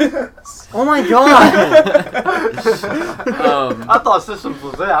slider is. Oh my god! I thought Systems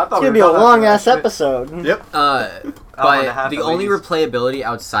was there. I thought It's gonna be a long ass episode. Yep. But Hour and a half the at only least. replayability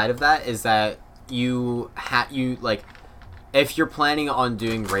outside of that is that you like, if you're planning on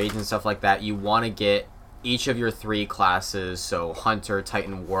doing raids and stuff like that, you want to get each of your 3 classes, so Hunter,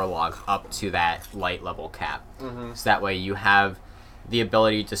 Titan, Warlock, up to that light level cap. Mm-hmm. So that way you have the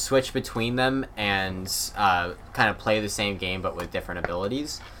ability to switch between them and kind of play the same game but with different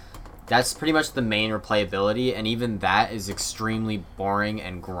abilities. That's pretty much the main replayability, and even that is extremely boring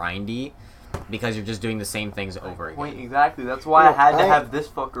and grindy because you're just doing the same things over again. Point exactly. That's why I Yeah, had to I- have this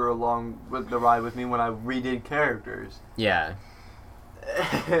fucker along with the ride with me when I redid characters. Yeah.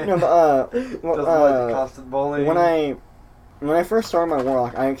 No, but Doesn't like the constant bullying. when I first started my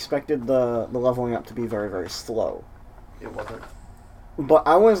Warlock, I expected the leveling up to be very, very slow. It wasn't. But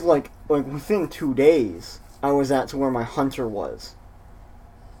I was like within 2 days, I was at to where my Hunter was.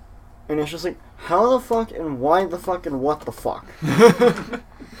 And it's just like, how the fuck and why the fuck and what the fuck?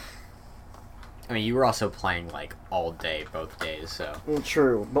 I mean, you were also playing like all day, both days, so.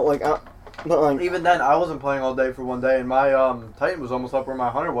 True, but Even then, I wasn't playing all day for one day, and my Titan was almost up where my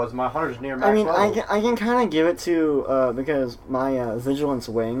Hunter was. My Hunter's near max I mean, level. I can kind of give it to because my Vigilance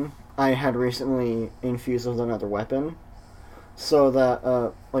Wing I had recently infused with another weapon, so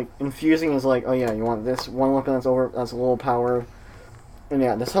that like infusing is like, oh yeah, you want this one weapon that's a little power, and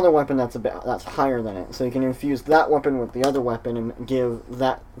yeah, this other weapon that's higher than it, so you can infuse that weapon with the other weapon and give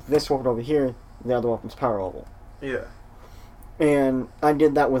this weapon over here the other weapon's power level. Yeah. And I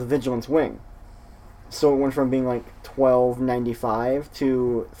did that with Vigilance Wing. So it went from being like 1295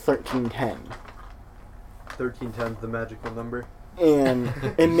 to 1310. 1310's the magical number. And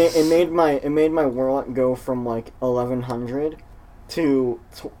it made my Warlock go from like 1100 to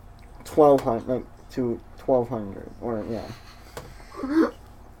 1200, like to 1200, or yeah.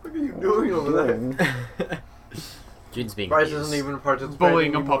 What are you doing over there? Jude's being Bryce abused. isn't even participating.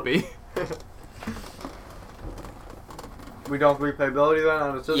 Bullying a anymore. puppy. We don't replayability then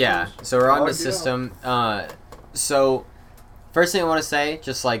on the system? Yeah, so we're on Oh, the yeah. system. So, first thing I want to say,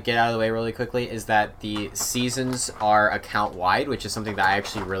 just like get out of the way really quickly, is that the seasons are account wide, which is something that I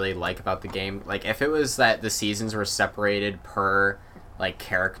actually really like about the game. Like, if it was that the seasons were separated per like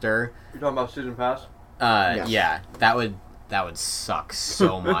character, You're talking about Season Pass? Yes. yeah, that would suck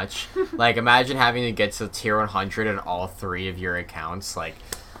so much. Like, imagine having to get to tier 100 in all 3 of your accounts. Like,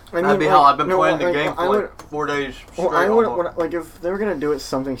 That'd be hell. I've been playing the like, game I for would, like 4 days straight. well, I would, almost. like if they were gonna do it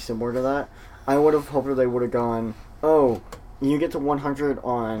something similar to that, I would have hoped that they would have gone, oh, you get to 100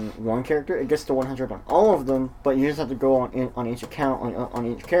 on one character, it gets to 100 on all of them, but you just have to go on each account on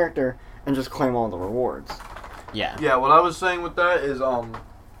each character and just claim all the rewards. yeah. Yeah, what I was saying with that is,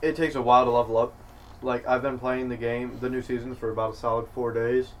 it takes a while to level up. Like, I've been playing the game, the new seasons, for about a solid 4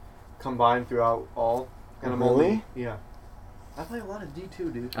 days, combined throughout all. And I'm only, Really? yeah. I play a lot of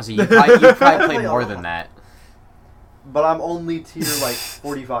D2, dude. So you probably played play a more lot. than that. But I'm only tier, like,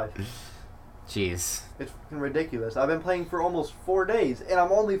 45. Jeez. It's fucking ridiculous. I've been playing for almost 4 days, and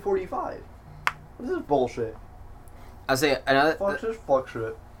I'm only 45. This is bullshit. I'll say another. Fuck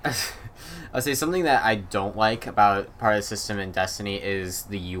shit. I'll say something that I don't like about part of the system in Destiny is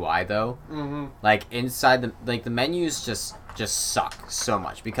the UI though. Mm-hmm. Like inside the menus just suck so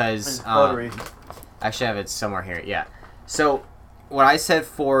much because It's buttery. actually I have it somewhere here. Yeah. So what I said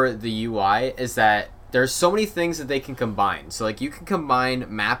for the UI is that there's so many things that they can combine. So like you can combine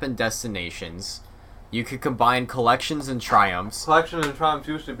map and destinations. You could combine collections and triumphs. Collection and Triumphs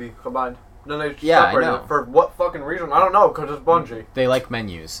used to be combined. Then they Yeah, I separated know. it. For what fucking reason? I don't know, because it's Bungie. They like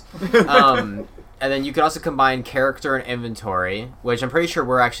menus. And then you could also combine character and inventory, which I'm pretty sure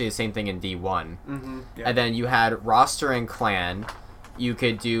were actually the same thing in D1. Mm-hmm. Yeah. And then you had roster and clan. You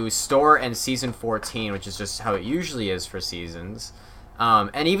could do store and season 14, which is just how it usually is for seasons.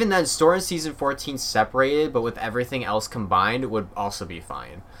 And even then, store and season 14 separated, but with everything else combined, would also be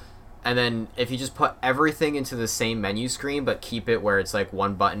fine. And then if you just put everything into the same menu screen, but keep it where it's like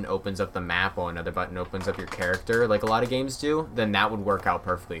one button opens up the map while another button opens up your character, like a lot of games do, then that would work out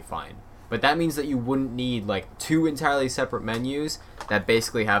perfectly fine. But that means that you wouldn't need like 2 entirely separate menus that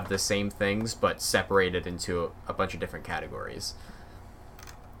basically have the same things but separated into a bunch of different categories.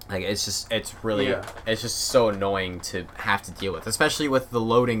 Like it's just it's just so annoying to have to deal with, especially with the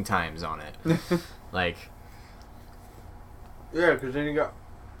loading times on it. Like, Yeah, because then you got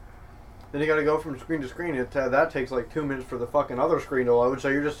to go from screen to screen. That takes like 2 minutes for the fucking other screen to load. So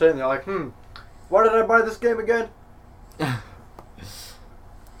you're just sitting there like, why did I buy this game again?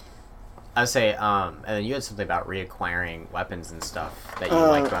 I'd say, and then you had something about reacquiring weapons and stuff that you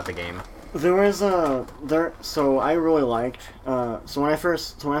liked about the game. There was so I really liked so when I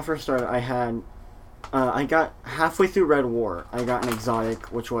first started I got halfway through Red War. I got an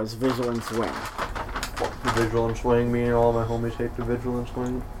exotic which was Vigilance Wing. The Vigilance Wing, me and all my homies hate the Vigilance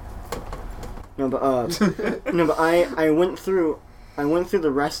Wing. No, but I went through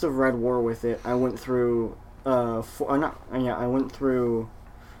the rest of Red War with it. I went through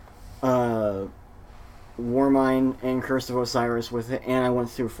Warmind and Curse of Osiris with it, and I went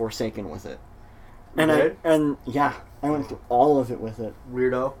through Forsaken with it. And I went through all of it with it.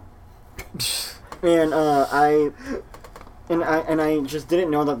 Weirdo. And I just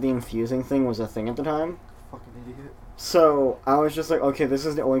didn't know that the infusing thing was a thing at the time. Fucking idiot. So I was just like, okay, this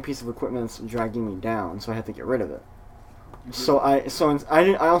is the only piece of equipment that's dragging me down, so I had to get rid of it. I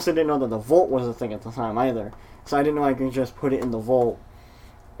also didn't know that the Volt was a thing at the time either. So I didn't know I could just put it in the Volt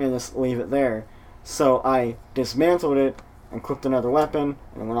and just leave it there. So I dismantled it and equipped another weapon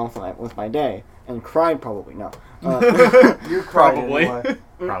and went off with my day and cried probably. No, You cried Probably. anyway.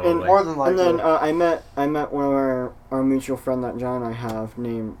 Probably. More than likely. And then I met one of our mutual friend that John and I have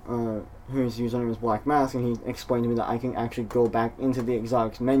named whose username is Black Mask, and he explained to me that I can actually go back into the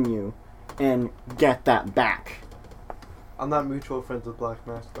exotics menu and get that back. I'm not mutual friends with Black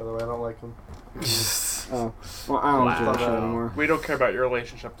Mask, by the way. I don't like him. Oh, well, I don't do that shit Wow. anymore. We don't care about your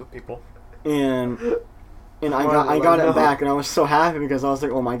relationship with people. And I got it back, and I was so happy because I was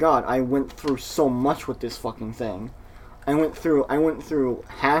like, oh my god, I went through so much with this fucking thing. I went through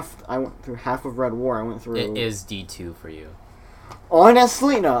half of Red War. I went through. It is D2 for you.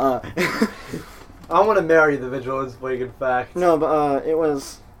 Honestly, no. I want to marry the Vigilance Wing, in fact. No, but it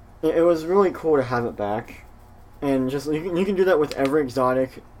was really cool to have it back, and just you can do that with every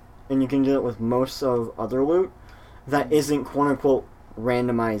exotic, and you can do that with most of other loot that isn't quote unquote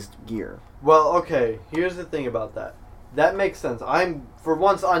randomized gear. Well, okay, here's the thing about that. That makes sense. I'm, for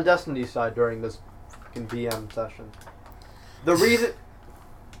once, on Destiny's side during this fucking VM session. The reason...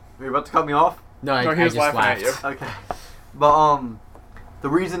 Are you about to cut me off? No, No, he I was just laughing laughed. at you. Okay. But, the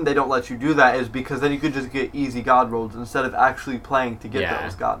reason they don't let you do that is because then you could just get easy god rolls instead of actually playing to get Yeah.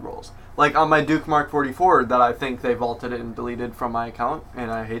 those god rolls. Like, on my Duke Mark 44, that I think they vaulted it and deleted from my account,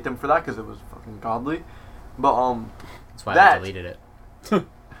 and I hate them for that because it was fucking godly. But, That's why that- I deleted it.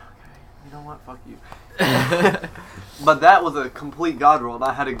 You know what? Fuck you. But that was a complete god roll, and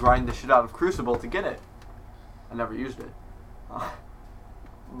I had to grind the shit out of Crucible to get it. I never used it.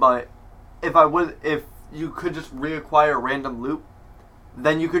 But if you could just reacquire random loot,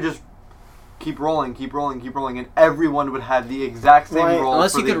 then you could just keep rolling, and everyone would have the exact same Right. roll.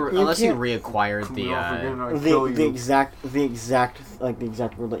 Unless for you could, the, unless you can't- reacquired the. The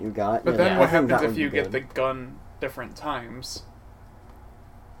exact word that you got. But yeah, then I what think that happens would if you be get good. the gun different times?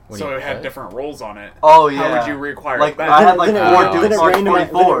 What do So you it had put? different rolls on it. Oh yeah. How would you reacquire Like, it back? I had like Then it- four then Duke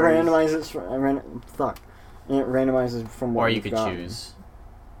it Mark randomizes 24s. It randomizes from what Or you you've could gotten. choose.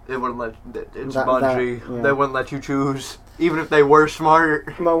 It wouldn't let. It's That- Bungie. yeah. They wouldn't let you choose, even if they were smart.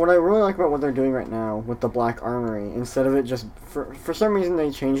 But what I really like about what they're doing right now with the Black Armory, instead of it just for some reason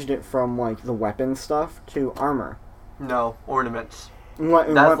they changed it from like the weapon stuff to armor. No ornaments.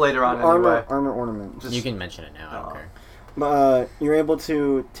 That's later on armor, anyway. Armor ornaments. Just- You can mention it now. I don't Oh. care. But you're able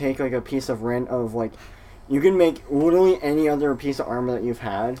to take like a piece of you can make literally any other piece of armor that you've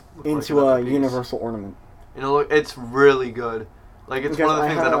had Look like into a another piece. universal ornament. You know, look, it's really good. Like it's Because one of the I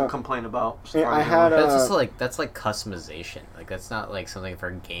things I had don't a- complain about. Yeah, I had That's a- just like customization. Like that's not like something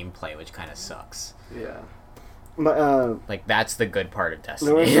for gameplay, which kind of sucks. Yeah. But Like that's the good part of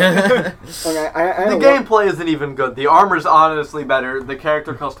There was- Destiny. like I had The a gameplay isn't even good. The armor's honestly better. The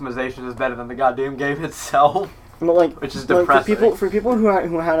character customization is better than the goddamn game itself. But like, Which is like, depressing. for people who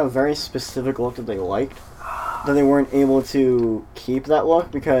had a very specific look that they liked, that they weren't able to keep that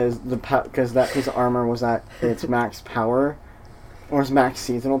look because that piece of armor was at its max power, or its max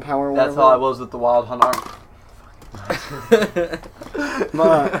seasonal power. Or That's whatever. how I was with the Wild Hunt armor.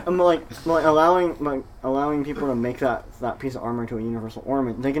 But I'm like allowing people to make that piece of armor to a universal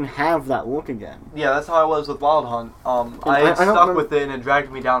ornament. They can have that look again. Yeah, that's how I was with Wild Hunt. I I had don't stuck remember- with it and it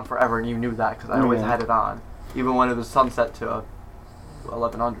dragged me down forever, and you knew that because I always Yeah. had it on, even when it was sunset to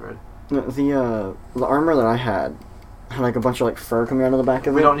 1100. The armor that I had had like a bunch of like fur coming out of the back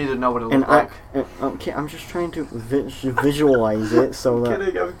of it. We don't need to know what it And looks like. okay, I'm just trying to visualize it so that.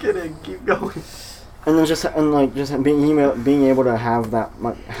 I'm kidding. Keep going. And then just being able to have that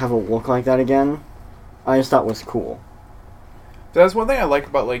have a look like that again, I just thought was cool. That's one thing I like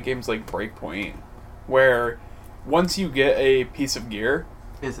about like games like Breakpoint, where once you get a piece of gear,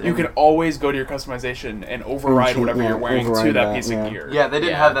 you can always go to your customization and override whatever you're wearing to that piece of gear. Yeah, they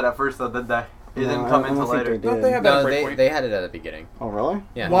didn't Yeah. have that at first though, did they? It didn't come until later. They Thought did. they had that No, in Breakpoint. they had it at the beginning. Oh really?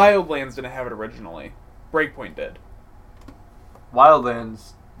 Yeah. Wildlands didn't have it originally. Breakpoint did.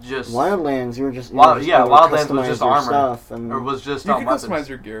 Wildlands just Wildlands, you were just Wildlands able to was customize just your armor, stuff and or was just You on can weapons. customize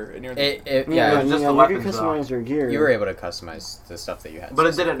your gear and your. Yeah, was just the you weapons, could customize your gear. you were able to customize the stuff that you had. But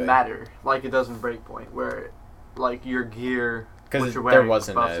it specifically. didn't matter, like it does in Breakpoint, where like your gear, Because what you're there wearing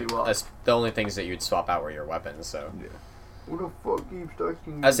wasn't spells you up. the only things that you'd swap out were your weapons. So Who the fuck keeps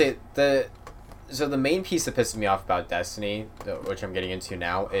texting me? I say the main piece that pisses me off about Destiny, which I'm getting into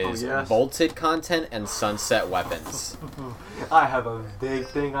now, is yes. bolted content and sunset weapons. I have a big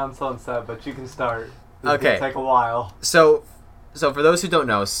thing on Sunset, but you can start. This Okay. may take a while. So for those who don't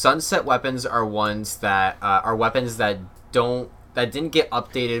know, sunset weapons are ones that are weapons that didn't get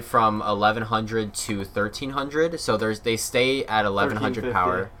updated from 1100 to 1300. So they stay at 1100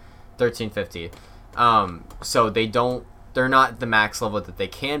 power, 1350. So they're not the max level that they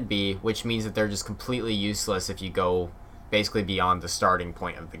can be, which means that they're just completely useless if you go basically beyond the starting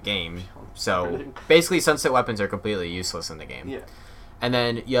point of the game. So basically sunset weapons are completely useless in the game. Yeah. And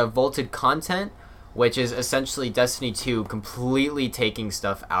then you have volted content, which is essentially Destiny 2 completely taking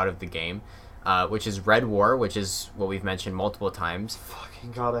stuff out of the game, which is Red War, which is what we've mentioned multiple times.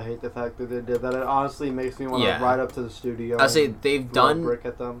 Fucking God, I hate the fact that they did that. It honestly makes me want to Yeah. ride up to the studio. I'll say and they've throw a done brick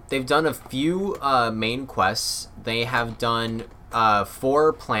at them. a few main quests. They have done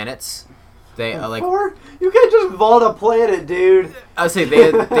 4 planets. They like Or you can't just vault a planet, dude. I'll say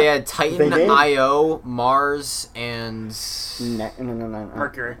they had Titan, They did? Io, Mars, and No.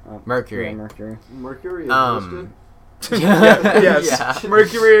 Mercury. Mercury. Yeah, Mercury. Mercury existed. Yes. Yeah.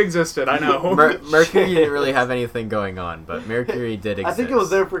 Mercury existed. I know. Mercury didn't really have anything going on, but Mercury did exist. I think it was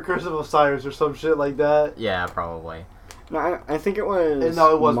there for Curse of Osiris or some shit like that. Yeah, probably. No, I think it was.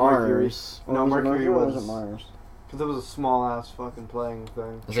 No, it was Mars. Mercury. Or No, was it Mercury or was- was it Mars? Because it was a small ass fucking playing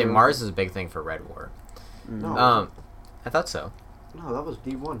thing. I say Mars is a big thing for Red War. No, I thought so. no, that was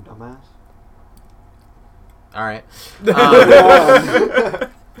D1, dumbass. All right.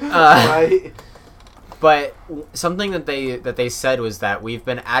 Right? But something that they said was that we've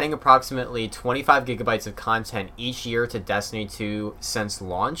been adding approximately 25 gigabytes of content each year to Destiny 2 since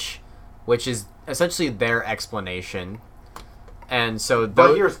launch, which is essentially their explanation. And so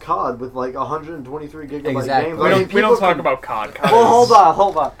But here's COD with like 123 gigabyte Exactly. games. we I mean, don't people talk can- about COD. COD Well, is-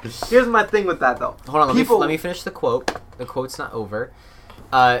 hold on. Here's my thing with that though. hold on, let me finish the quote. The quote's not over.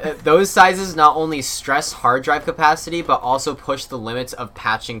 Those sizes not only stress hard drive capacity, but also push the limits of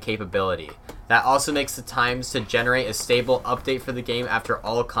patching capability. That also makes the times to generate a stable update for the game after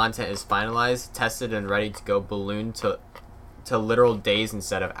all content is finalized, tested, and ready to go balloon to literal days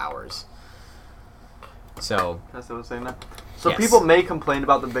instead of hours. So, That's what I was saying now. So Yes. people may complain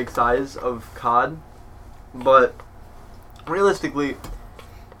about the big size of COD, but realistically,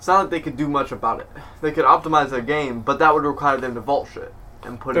 it's not like they could do much about it. They could optimize their game, but that would require them to vault shit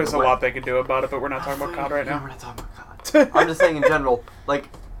and put There's it a away. lot they could do about it, but we're not talking about COD right Yeah, now. we're not talking about COD. I'm just saying in general, like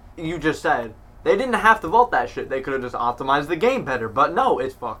you just said, they didn't have to vault that shit. They could have just optimized the game better. But no,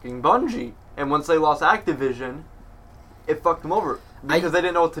 it's fucking Bungie. And once they lost Activision, it fucked them over because they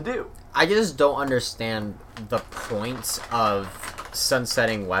didn't know what to do. I just don't understand the point of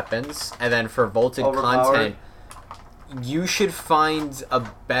sunsetting weapons, and then for volted Overpowered. content, you should find a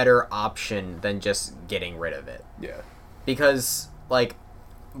better option than just getting rid of it. Yeah. Because, like,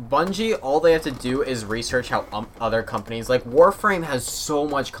 Bungie, all they have to do is research how other companies, like Warframe has so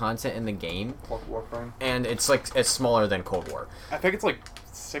much content in the game, Warframe. and it's smaller than Cold War. I think it's like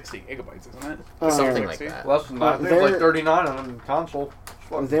 60 gigabytes, isn't it? Something like 60? that. Less than that. I think it's like 39 on console.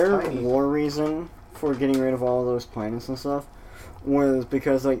 Their lore reason for getting rid of all those planets and stuff was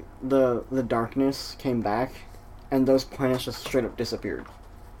because like the darkness came back, and those planets just straight up disappeared.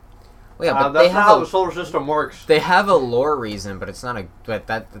 Well, yeah, but that's they not how the have solar system works. they have a lore reason, but it's not a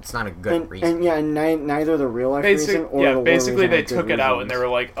that's not a good reason. And neither the real life reason or the lore basically reason they are good took it out and reasons. they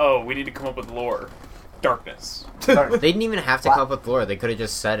were like, "Oh, we need to come up with lore, darkness." They didn't even have to come up with lore. They could have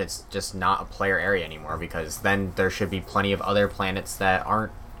just said it's just not a player area anymore, because then there should be plenty of other planets that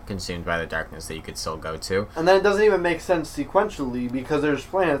aren't consumed by the darkness that you could still go to. And then it doesn't even make sense sequentially because there's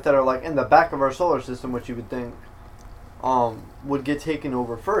planets that are like in the back of our solar system, which you would think would get taken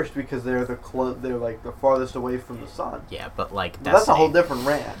over first because they're they're like the farthest away from the sun. Yeah, but like But that's a whole different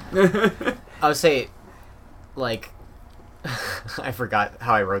rant. I would say, like, I forgot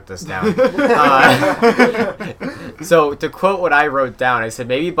how I wrote this down. So to quote what I wrote down, I said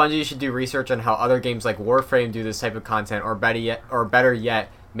maybe Bungie should do research on how other games like Warframe do this type of content, or better yet,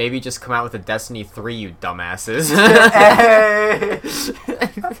 maybe just come out with a Destiny 3, you dumbasses.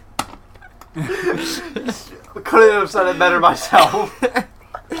 Couldn't have said it better myself.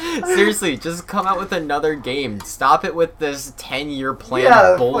 Seriously, just come out with another game. Stop it with this 10-year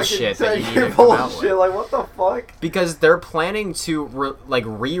plan bullshit that you need to come out with. Like, what the fuck? Because they're planning to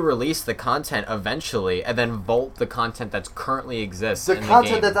re-release the content eventually, and then vault the content that's currently exists The in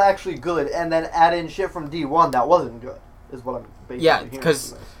content the game. that's actually good, and then add in shit from D1 that wasn't good, is what I'm basically Yeah, hearing because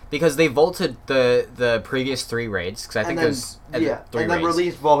from this. because they vaulted the previous 3 raids, because I think then, there's 3 and then raids,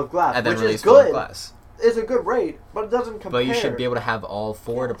 released Vault of Glass, and then which is released Vault of good. Glass. It's a good raid, but it doesn't compare. But you should be able to have all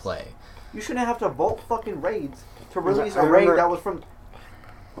 4 to play. You shouldn't have to vault fucking raids to release I a raid remember- that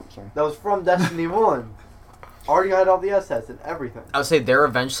was from Destiny 1. Already had all the assets and everything. I would say they're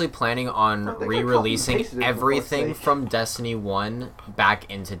eventually planning on I think I re-releasing copy-pasted it, for everything fuck's sake. from Destiny 1 back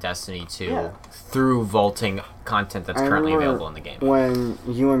into Destiny 2 Yeah. through vaulting content that's I currently remember available in the game. When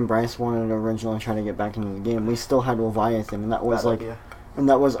you and Bryce wanted to originally try to get back into the game, we still had Leviathan, and that was Bad like, idea. and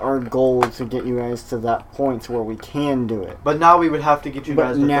that was our goal to get you guys to that point to where we can do it. But now we would have to get you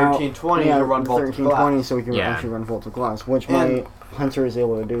guys to 1320 to run Vault of 1320 Glass. so we can Yeah. actually run Vault of Glass, which And- my Hunter is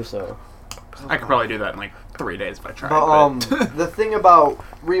able to do so. I could probably do that in like 3 days if I tried. But the thing about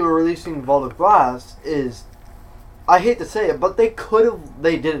re-releasing Vault of Glass is, I hate to say it, but they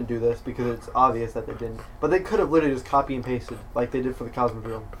didn't do this because it's obvious that they didn't, but they could have literally just copy and pasted like they did for the Cosmic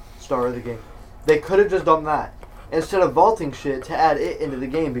Realm start of the game. They could have just done that instead of vaulting shit to add it into the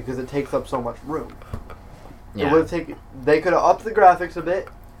game because it takes up so much room. It Yeah. would have they could have upped the graphics a bit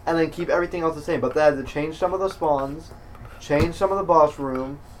and then keep everything else the same, but they had to change some of the spawns, change some of the boss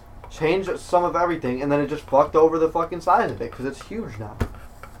room, change some of everything, and then it just fucked over the fucking size of it because it's huge now.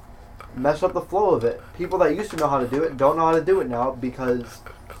 Mess up the flow of it. People that used to know how to do it don't know how to do it now because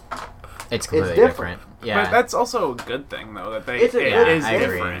It's completely different. different. Yeah. But that's also a good thing though that they It's a it good is I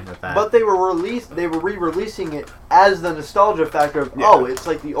agree different. with that. But they were re-releasing it as the nostalgia factor of, Yeah. oh, it's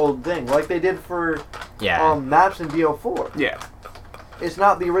like the old thing, like they did for yeah. maps in BO4. Yeah. It's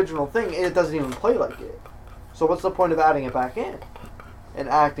not the original thing, and it doesn't even play like it. So what's the point of adding it back in and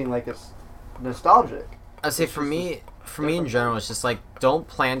acting like it's nostalgic? I'd say for me in general, it's just like don't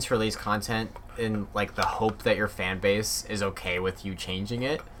plan to release content in like the hope that your fan base is okay with you changing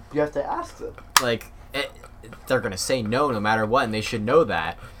it. You have to ask them. Like they're gonna say no matter what, and they should know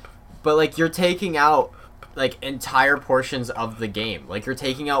that. But like you're taking out like entire portions of the game. Like you're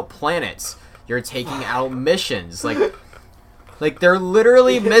taking out planets. You're taking out missions. Like they're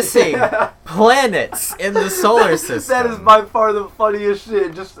literally missing planets in the solar system. That is by far the funniest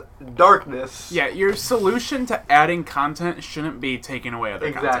shit. Just darkness. Yeah, your solution to adding content shouldn't be taking away other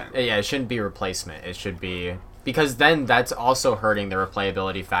Exactly. content. Yeah, it shouldn't be replacement. It should be because then that's also hurting the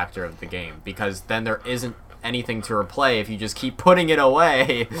replayability factor of the game because then there isn't anything to replay if you just keep putting it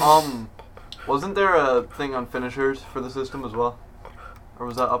away. Wasn't there a thing on finishers for the system as well? Or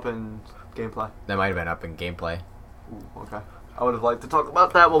was that up in gameplay? That might have been up in gameplay. Ooh, okay. I would have liked to talk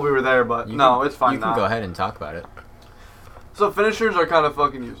about that while we were there, but You it's fine You now. can go ahead and talk about it. So finishers are kind of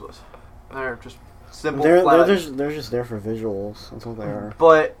fucking useless. They're just simple. They're flat. they're just there for visuals. That's what they are.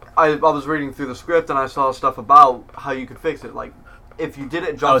 But I was reading through the script and I saw stuff about how you could fix it. Like, if you did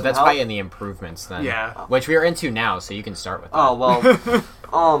it jumps Oh, in that's health- probably in the improvements then. Yeah. Which we are into now, so you can start with that. Oh, well,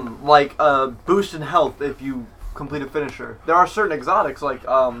 like, boost in health if you complete a finisher. There are certain exotics, like,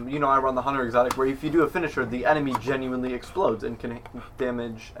 I run the Hunter exotic, where if you do a finisher, the enemy genuinely explodes and can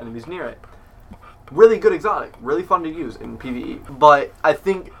damage enemies near it. Really good exotic. Really fun to use in PvE. But I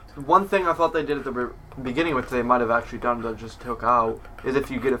think one thing I thought they did at the beginning, which they might have actually done that just took out, is if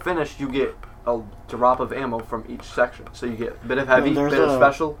you get a finish, you get a drop of ammo from each section. So you get a bit of heavy, There's bit of a-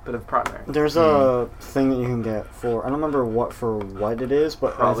 special, bit of primary. There's a thing that you can get for I don't remember what it is,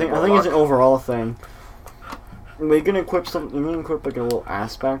 but Probably I think it's an Warlock. overall thing. You can equip like a little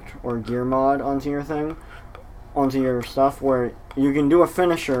aspect or gear mod onto your thing, onto your stuff where you can do a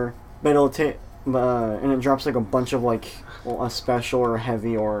finisher, but it'll take and it drops like a bunch of like a special or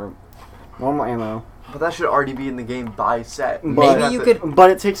heavy or normal ammo. But that should already be in the game by set. But- Maybe you could.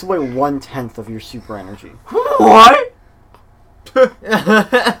 But it takes away 1/10 of your super energy. What?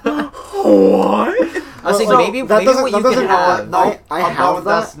 I was thinking So, maybe that what you could doesn't have. No, I I'm done have with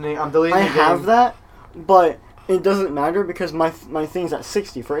that. Destiny. I'm deleting I the game. have that, but it doesn't matter because my thing's at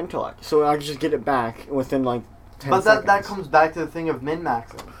 60 for intellect, so I can just get it back within like 10 But that seconds. comes back to the thing of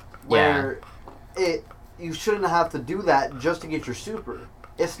min-maxing, where you shouldn't have to do that just to get your super.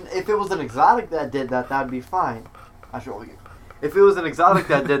 If it was an exotic that did that, that'd be fine. If it was an exotic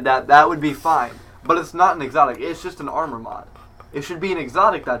that did that, that would be fine. But it's not an exotic. It's just an armor mod. It should be an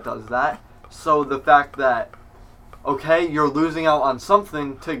exotic that does that. So the fact that, okay, you're losing out on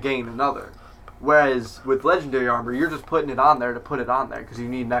something to gain another. Whereas with legendary armor, you're just putting it on there to put it on there because you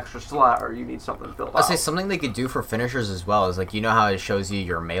need an extra slot or you need something filled I'll out. say something they could do for finishers as well is like, you know how it shows you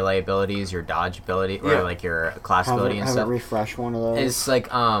your melee abilities, your dodge ability, or Yeah. like your class have ability it, and have stuff. it refresh one of those. It's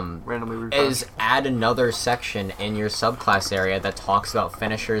like Randomly refresh. is add another section in your subclass area that talks about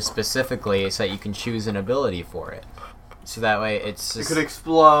finishers specifically, so that you can choose an ability for it. So that way, it's It just, could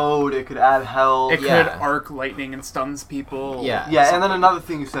explode. It could add health. It Yeah. could arc lightning and stuns people. Yeah. Yeah, and then another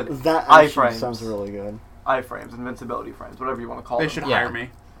thing you said, that actually iframes. sounds really good. iframes, invincibility frames, whatever you want to call They them. should Yeah. hire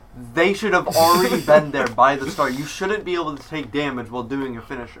me. They should have already been there by the start. You shouldn't be able to take damage while doing a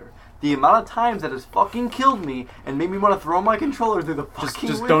finisher. The amount of times that has fucking killed me and made me want to throw my controller through the fucking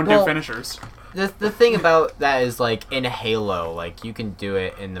Just window. don't do Well- finishers. the thing about that is like in Halo, like you can do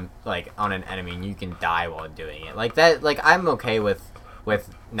it in the like on an enemy and you can die while doing it. Like that, like I'm okay with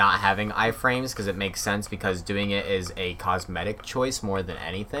not having iframes because it makes sense because doing it is a cosmetic choice more than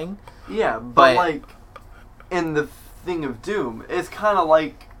anything. Yeah, but But- like in the thing of Doom, it's kind of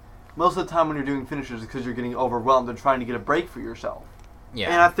like most of the time when you're doing finishers, because you're getting overwhelmed and trying to get a break for yourself. Yeah.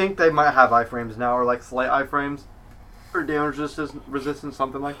 And I think they might have iframes now, or like slight iframes, or damage resistance,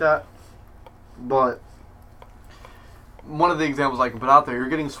 something like that. But one of the examples I can put out there, you're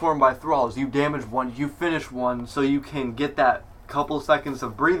getting swarmed by thralls. You damage one, you finish one, so you can get that couple seconds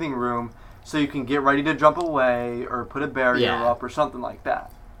of breathing room, so you can get ready to jump away or put a barrier Yeah. up or something like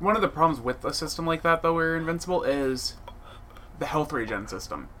that. One of the problems with a system like that, though, where you're invincible, is the health regen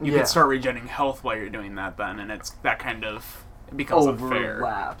system. You Yeah. can start regenerating health while you're doing that then, and it's that kind of... It becomes unfair.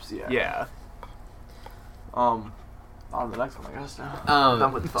 Overlaps, yeah. Yeah. On to the next one, I guess. Now.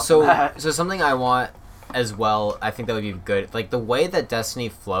 Done with fucking so that. so something I want as well, I think that would be good. Like the way that Destiny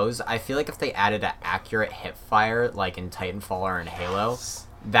flows, I feel like if they added an accurate hip fire, like in Titanfall or in Halo,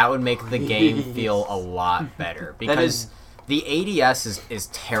 that would make the game feel a lot better. Because the ADS is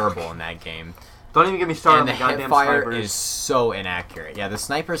terrible in that game, Don't even get me started and on the the goddamn hip fire snipers. is so inaccurate. Yeah, the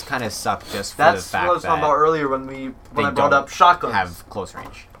snipers kind of suck just for That's the fact what I was talking that about earlier when they I brought don't up shotguns. have close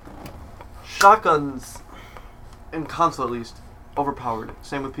range. Shotguns, in console at least, overpowered.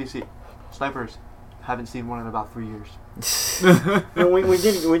 Same with PC. Snipers, haven't seen one in about 3 years. No, we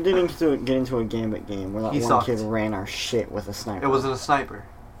didn't get into a Gambit game where that He one sucked. kid ran our shit with a sniper. It wasn't a sniper.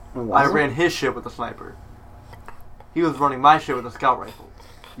 It I wasn't? ran his shit with a sniper. He was running my shit with a scout rifle.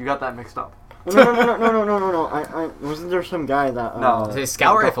 You got that mixed up. No. I wasn't there some guy that No. The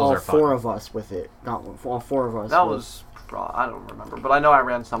scout got rifles all are fun. four of us with it. Got all four of us. That with- was, I don't remember, but I know I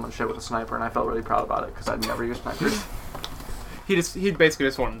ran someone's shit with a sniper, and I felt really proud about it because I'd never used snipers. He basically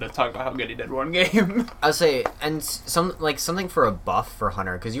just wanted to talk about how good he did one game. I'll say, and something for a buff for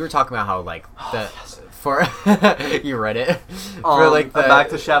Hunter, because you were talking about how like the for you read it for like the back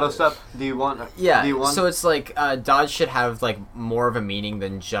to Shadow Step. Do you want? yeah. D1? So it's like dodge should have like more of a meaning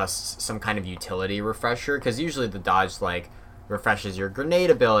than just some kind of utility refresher, because usually the dodge like refreshes your grenade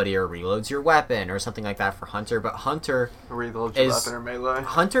ability or reloads your weapon or something like that for Hunter, but Hunter reload your is- weapon or melee.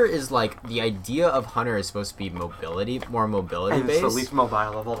 Hunter is like the idea of Hunter is supposed to be more mobility And it's based. the least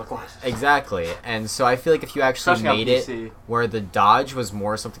mobile of all the classes. Exactly, and so I feel like if you actually Especially on made it PC. where the dodge was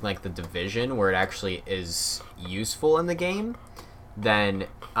more something like the Division, where it actually is useful in the game, then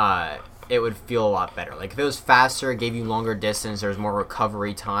it would feel a lot better. Like if it was faster, it gave you longer distance, there was more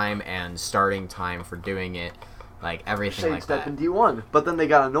recovery time and starting time for doing it, like everything Shade like Step that. in D1. But then they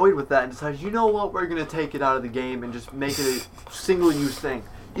got annoyed with that and decided, you know what, we're going to take it out of the game and just make it a single-use thing.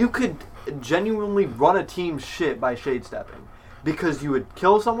 You could genuinely run a team's shit by shade stepping. Because you would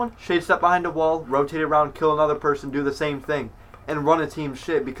kill someone, shade step behind a wall, rotate around, kill another person, do the same thing. And run a team's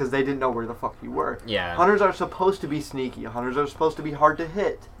shit because they didn't know where the fuck you were. Yeah. Hunters are supposed to be sneaky. Hunters are supposed to be hard to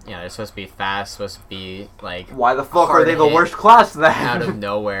hit. Yeah, they're supposed to be fast, supposed to be like Why the fuck are Hard they the hit worst class then? out of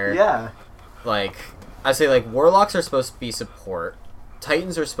nowhere. Yeah. Like I say, like Warlocks are supposed to be support,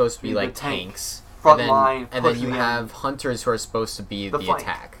 Titans are supposed to be Be like the tank. tanks, Front and then, line, and push then you the have end. Hunters who are supposed to be The the flank.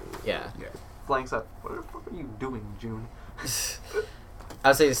 attack. Yeah. Flank step. What the fuck are you doing, June?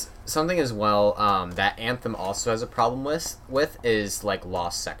 I'd say something as well that Anthem also has a problem with is like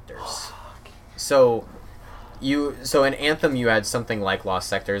lost sectors. So in Anthem you had something like lost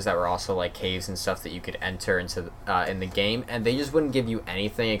sectors that were also like caves and stuff that you could enter into in the game, and they just wouldn't give you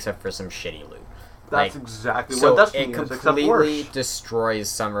anything except for some shitty loot. That's Like, exactly so what Destiny it is, except completely worse. destroys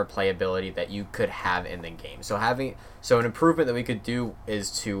some replayability that you could have in the game. So an improvement that we could do is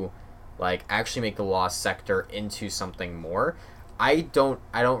to like actually make the Lost Sector into something more. I don't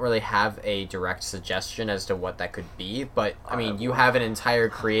really have a direct suggestion as to what that could be, but I mean, you have an entire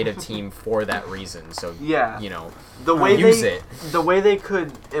creative team for that reason. So Yeah. you know, The way use they it. the way they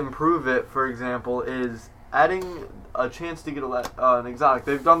could improve it, for example, is adding a chance to get an exotic.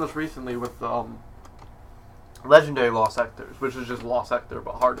 They've done this recently with legendary Lost Sectors, which is just Lost Sector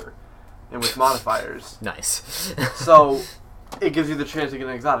but harder, and with modifiers. Nice. So it gives you the chance to get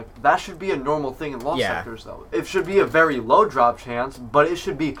an exotic. That should be a normal thing in Lost Yeah. Sectors, though. It should be a very low drop chance, but it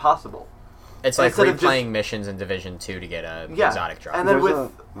should be possible. It's like Instead of replaying missions in Division 2 to get a Yeah, exotic drop. and then There's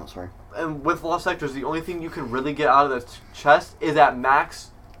with oh, sorry. and with Lost Sectors, the only thing you can really get out of the chest is at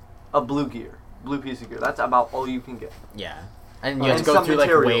max a blue piece of gear. That's about all you can get. Yeah. And you have to And go some through like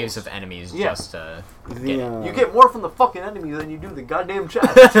materials. waves of enemies Yeah. just to get The, it. You get more from the fucking enemy than you do the goddamn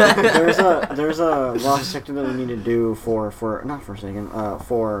chest. there's a Lost Sector that we need to do for not Forsaken,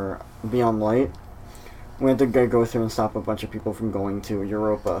 for Beyond Light. We have to go through and stop a bunch of people from going to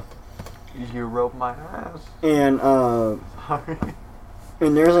Europa. You rope my ass. And Sorry.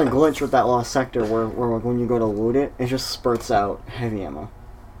 and there's a glitch with that Lost Sector where like, when you go to loot it, it just spurts out heavy ammo.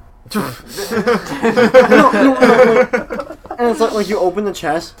 And it's like you open the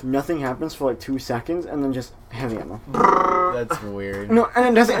chest, nothing happens for like 2 seconds, and then just heavy ammo. That's weird. No,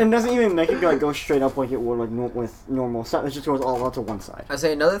 and it doesn't even make it like go straight up like it would like with normal stuff. It just goes all out to one side. I'd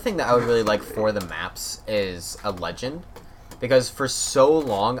say another thing that I would really like for the maps is a legend. Because for so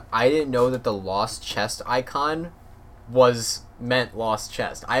long, I didn't know that the Lost Chest icon meant Lost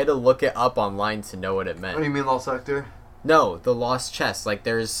Chest. I had to look it up online to know what it meant. What do you mean Lost Sector? No, the Lost Chest. Like,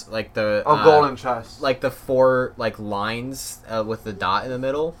 there's, like, the... Golden chest. Like, the 4, like, lines with the dot in the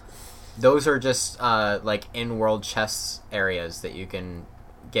middle. Those are just, like, in-world chest areas that you can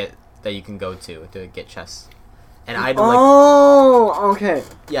go to get chests. And I had to, like... Oh, okay.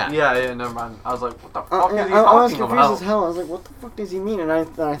 Yeah. Yeah, never mind. I was like, what the fuck I is he was talking confused about? as hell. I was like, what the fuck does he mean? And I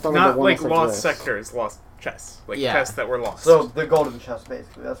thought of Not the one like that's lost this. sectors, lost chests. Like Yeah. chests that were lost. So the golden chest,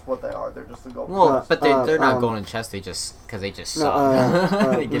 basically, that's what they are. They're just the golden. Well, chest. but they're not golden chests. They just suck.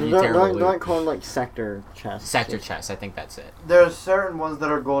 They give you terrible They're loot. not called like sector chests. Sector chests. I think that's it. There's certain ones that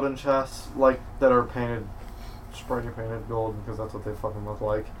are golden chests, like that are painted, spray painted gold because that's what they fucking look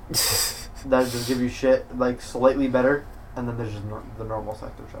like. That just give you shit like slightly better, and then there's just the normal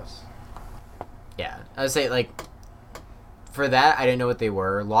sector chests. Yeah, I would say like for that I didn't know what they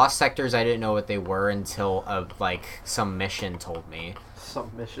were. Lost sectors I didn't know what they were until some mission told me.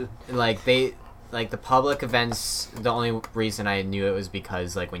 Some mission. Like the public events. The only reason I knew it was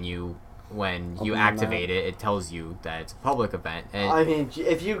because like when you Open the activate it, it tells you that it's a public event. And I mean,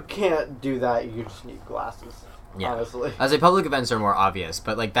 if you can't do that, you just need glasses. yeah, Honestly. I would say public events are more obvious,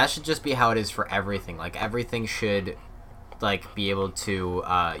 but like that should just be how it is for everything. Like everything should like be able to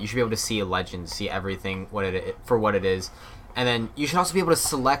you should be able to see a legend, see everything what it is, and then you should also be able to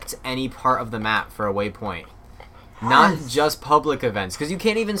select any part of the map for a waypoint, not just public events, because you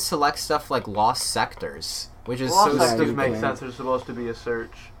can't even select stuff like lost sectors, which is Lost so Yeah, sectors you make can. sense. There's supposed to be a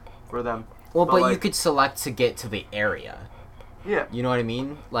search for them. well, but you like- could select to get to the area. Yeah. You know what I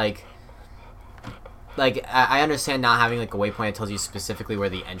mean? Like I understand not having like a waypoint that tells you specifically where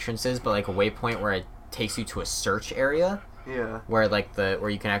the entrance is, but like a waypoint where it takes you to a search area. Yeah. Where where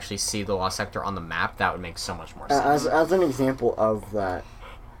you can actually see the lost sector on the map, that would make so much more sense. As an example of that,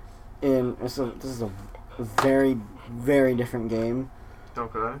 this is a very, very different game.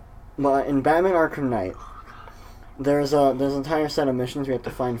 Okay. But in Batman Arkham Knight, there's an entire set of missions we have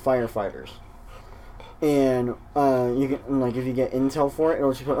to find firefighters. And you can like if you get intel for it,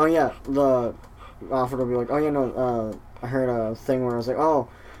 it'll just be like, oh yeah, the officer will be like, oh yeah, no, I heard a thing where I was like, oh,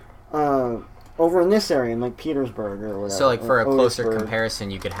 over in this area in like Petersburg or whatever. So like for a or closer Otisburg.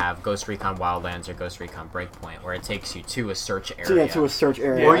 comparison, you could have Ghost Recon Wildlands or Ghost Recon Breakpoint, where it takes you to a search area. So yeah, to a search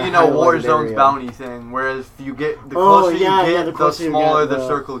area. Or a you know highlighted Warzone's area. bounty thing, whereas if you get the Oh, closer yeah, you yeah, get, the the closer you smaller get, the the-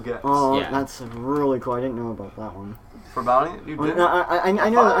 circle gets. Oh, Yeah. that's really cool. I didn't know about that one. For bounty, you Well, did. no,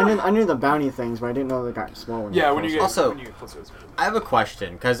 I knew the bounty things, but I didn't know they got smaller. yeah, when you get Also- when you get closer to it. I have a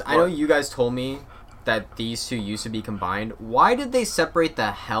question, because I know you guys told me that these two used to be combined. Why did they separate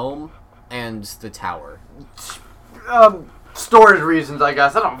the helm and the tower? Storage reasons, I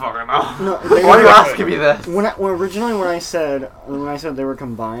guess. I don't fucking know. No, Why are you asking me this? When I said they were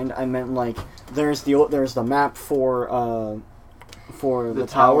combined, I meant like there's the map for for The the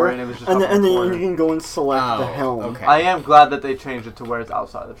tower, and it was just and up then, in and the then corner. you can go and select the Oh, helm. okay. I am glad that they changed it to where it's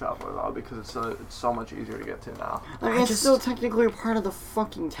outside the traveler though, because it's so much easier to get to now. I mean, I it's just- still technically a part of the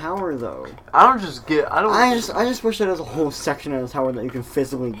fucking tower, though. I I just wish there was a whole section of the tower that you can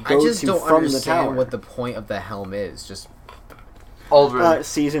physically I go just to don't from the understand tower. what the point of the helm is. Just Aldrin.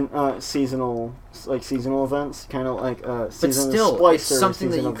 Seasonal events, kind of like but season still, Splicer, it's something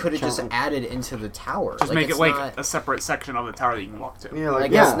that season you of could have just challenge. added into the tower. Just make it's it like not, a separate section of the tower that you can walk to. Yeah,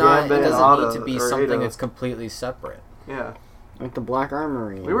 like yeah, it's not. Gambit It and doesn't need Ada to be or something Ada. that's completely separate. Yeah. Like the Black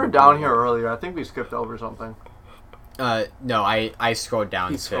Armory. We were down here earlier. I think we skipped over something. No, I scrolled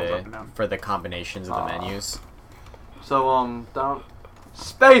down He scrolled up and to down. for the combinations of the menus. So, down...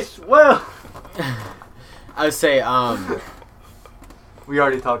 Space! Well! I would say, We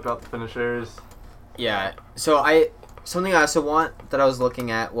already talked about the finishers. yeah. So something I also want that I was looking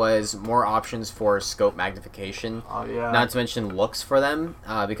at was more options for scope magnification. Oh, yeah. Not to mention looks for them,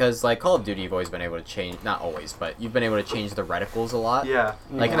 because like Call of Duty, you've always been able to change. Not always, but you've been able to change the reticles a lot. Yeah.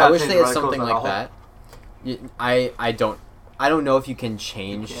 Like Yeah. I wish Change they had reticles something at like all. that. I don't know if you can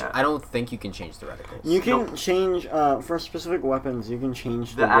change. Yeah. I don't think you can change the reticles. You can Nope. change for specific weapons. You can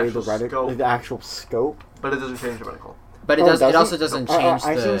change The the way the actual scope. the actual scope. But it doesn't change the reticle. But it Oh, does. It doesn't? also doesn't change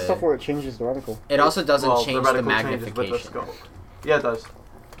I've seen stuff the. where it changes the reticle. It also doesn't Well, change the the reticle changes with the magnification. scope. Yeah, it does.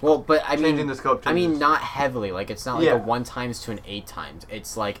 Well, but I Changing mean, the scope I mean, changes. not heavily. Like it's not like Yeah. a 1 times to an 8 times.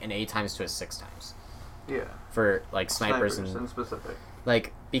 It's like an 8 times to a 6 times Yeah. for like snipers in and specific.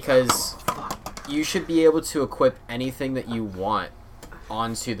 like because you should be able to equip anything that you want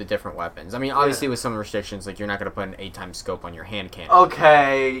onto the different weapons. I mean, obviously with some restrictions, like you're not gonna put an 8 times scope on your hand cannon.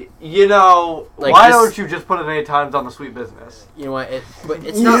 Okay, you know, Like why this- don't you just put it 8 times on the sweet business? You know what? But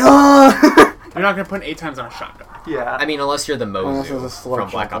it's not. You're not gonna put 8 times on a shotgun. Yeah. I mean, unless you're the Unless Mozu it's a select from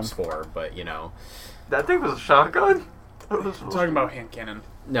Black shotgun. Ops 4, but you know, that thing was a shotgun? That was I'm talking about hand cannon.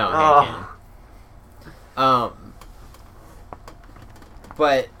 no Oh. hand cannon.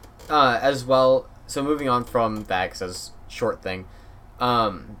 But as well. So moving on from that, 'cause that's a short thing.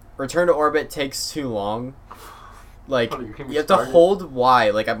 Return to orbit takes too long. Like Oh, you can be you have to started. hold Y.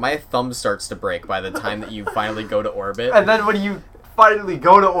 Like my thumb starts to break by the time that you finally go to orbit. And then when you finally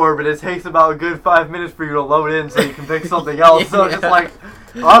go to orbit, it takes about a good 5 minutes for you to load in so you can pick something else. So it's just Yeah. like,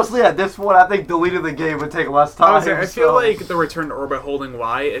 honestly, at this point, I think deleting the game would take less time. I feel so- like the return to orbit holding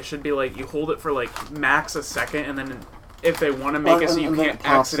Y, it should be like you hold it for like max a second, and then if they want to make it so you and then can't it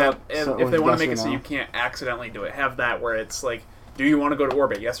pops accident, up, if so they with want yes to make or it so no. you can't accidentally do it, have that where it's like, do you want to go to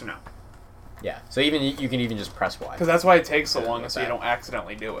orbit? Yes or no? Yeah. So even you can even just press Y. Because that's why it takes so Yeah, long, like so you that. don't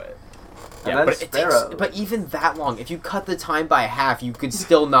accidentally do it. And Yeah, then but it takes. Sparrow. But even that long, if you cut the time by half, you could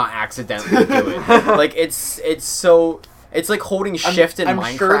still not accidentally do it. Like it's so. It's like holding shift in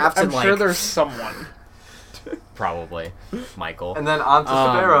Minecraft I'm and like sure there's someone. probably Michael. And then on to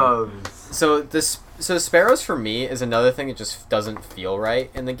Um, Sparrows. So sparrows for me is another thing that just doesn't feel right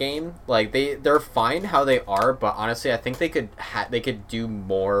in the game. Like they're fine how they are, but honestly, I think they could do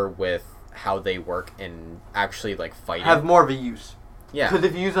more with how they work in actually like fighting. Have more of a use. yeah, Because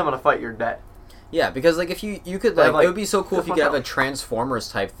if you use them in a fight, you're dead. yeah, because like if you could They like, have, like, it would be so cool if you what could have the- a Transformers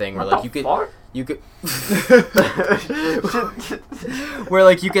type thing where What like the you could fuck? where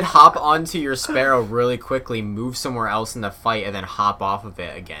like you could hop onto your sparrow really quickly, move somewhere else in the fight, and then hop off of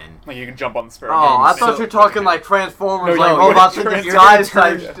it again. Like you can jump on the sparrow. Oh, I So- thought you were talking like Transformers, No, like you're robots in gonna- disguise you're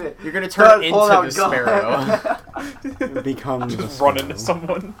gonna type shit. You're gonna turn into Pull out the gun. sparrow. Become the Just run into sparrow.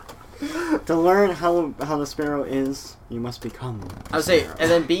 someone. To learn how the sparrow is, you must become. I would say,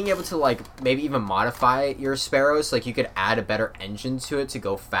 and then being able to like maybe even modify your sparrows, like you could add a better engine to it to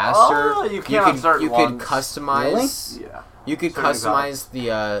go faster. Oh, you can on certain you could ones. customize. Yeah. You could Certain customize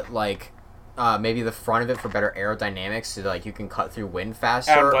the maybe the front of it for better aerodynamics, so like you can cut through wind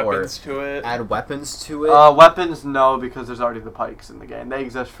faster Add weapons to or it. add weapons to it. Weapons, no, because there's already the pikes in the game. They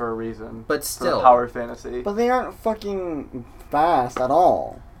exist for a reason. But For still, power fantasy. But they aren't fucking fast at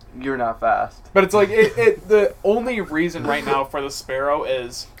all. You're not fast. But it's like the only reason right now for the sparrow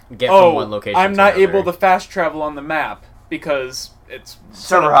is get from one location. I'm to not another. able to fast travel on the map because it's set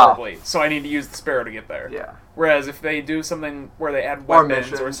Server up hop. horribly, so I need to use the sparrow to get there. Yeah. Whereas if they do something where they add Or weapons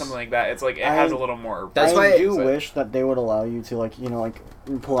or missions. something like that, it's like it I- has a little more. That's I why- do so- wish that they would allow you to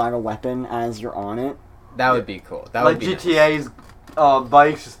pull out a weapon as you're on it. That would be cool. That Like would be GTA's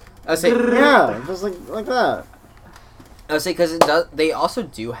bikes. I say Yeah, just like that. I would say because it does. They also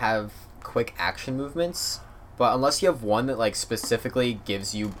do have quick action movements, but unless you have one that like specifically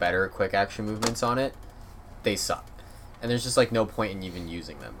gives you better quick action movements on it, they suck. and there's just like no point in even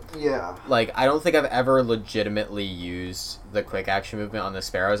using them. Yeah. Like, I don't think I've ever legitimately used the quick action movement on the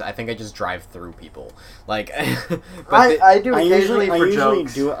Sparrows. I think I just drive through people. Like, but I do occasionally for usually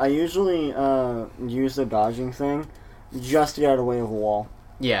jokes. do it. I usually use the dodging thing just to get out of the way of a wall.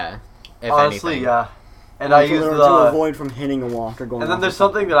 yeah. If Honestly, anything. yeah. And I to, use to the. avoid from hitting a wall or going. And then off there's the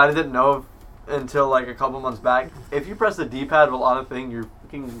something that I didn't know of until like a couple months back. If you press the D-pad while on a thing, your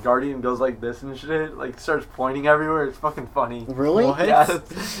fucking guardian goes like this and shit. Like starts pointing everywhere. It's fucking funny. Really? What? Yeah.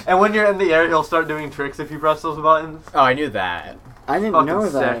 And when you're in the air, he'll start doing tricks if you press those buttons. Oh, I knew that. I didn't Fucking know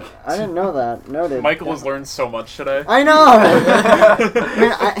that. sick. I didn't know that. Noted. Michael has learned so much today. I know.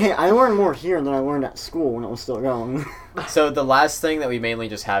 Man, I learned more here than I learned at school when it was still going. So the last thing that we mainly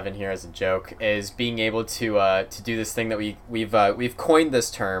just have in here as a joke is being able to do this thing that we've coined this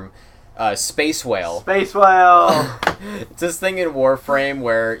term, space whale. Space whale. It's this thing in Warframe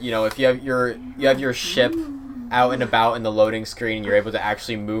where, you know, if you have your ship out and about in the loading screen, you're able to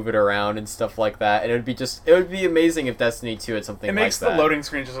actually move it around and stuff like that. And it would be amazing if Destiny 2 had something It like makes that. the loading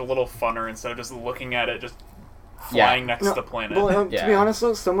screen just a little funner instead of just looking at it just Yeah. flying next to the planet. Well, to Yeah. be honest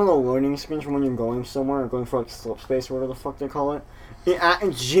though, some of the loading screens from when you're going somewhere or going for like slip space or whatever the fuck they call it, it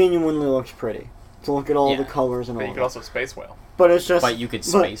genuinely looks pretty. To look at all Yeah. the colors and But all you that. could also space whale. But it's just. But you could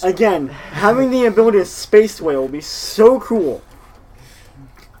space whale. again, having the ability to space whale would be so cool.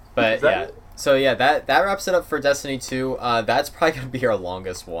 But Is that yeah. it? So yeah, that wraps it up for Destiny 2. That's probably gonna be our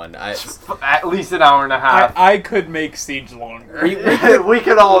longest one. At least an hour and a half. I could make Siege longer. We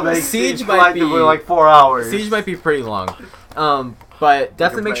could all make Siege Siege might collectively be- like 4 hours. Siege might be pretty long. But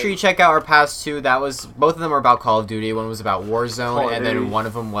definitely make sure you check out our past two. Both of them are about Call of Duty. One was about Call Warzone, of and Duty. then one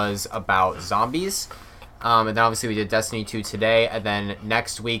of them was about zombies. And then obviously we did Destiny 2 today, and then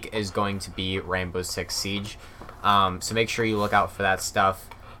next week is going to be Rainbow Six Siege. So make sure you look out for that stuff,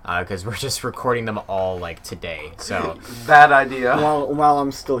 because we're just recording them all like today. So Bad idea. While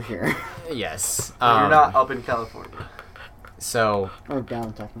I'm still here. yes, You're not up in California. So Or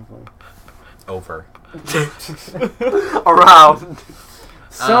down, technically. over. Around.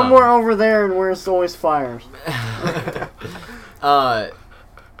 Somewhere over there and where it's always fires.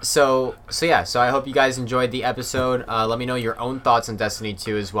 So I hope you guys enjoyed the episode. Let me know your own thoughts on Destiny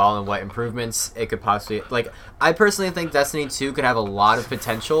 2 as well and what improvements it could possibly... Like, I personally think Destiny 2 could have a lot of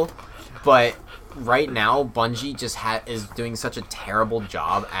potential, but right now, Bungie just is doing such a terrible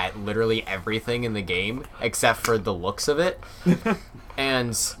job at literally everything in the game, except for the looks of it.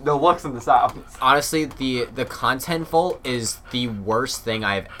 And The looks and the sounds. honestly, the content vault is the worst thing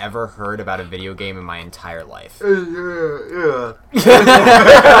I've ever heard about a video game in my entire life. Yeah.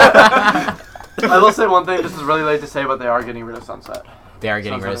 I will say one thing. This is really late to say, but they are getting rid of Sunset. They are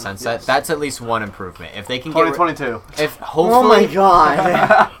getting rid of Sunset, Sunset. yes. That's at least one improvement. If they can get 2022. if Oh hopefully my god.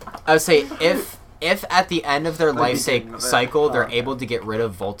 I would say if at the end of their life beginning of it. cycle they're Okay. able to get rid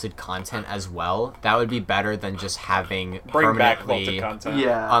of vaulted content as well, that would be better than just having Bring back permanently vaulted content.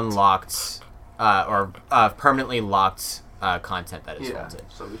 Yeah. unlocked or permanently locked content that is Yeah. vaulted.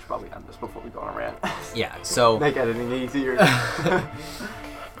 So we should probably end this before we go on a rant. Yeah. So Make editing easier.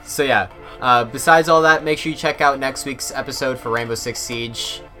 so yeah. Besides all that, make sure you check out next week's episode for Rainbow Six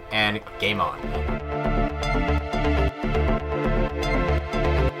Siege and game on.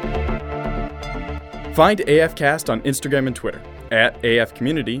 Find AFcast on Instagram and Twitter, @AF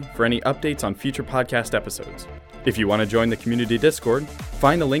Community, for any updates on future podcast episodes. If you want to join the community Discord,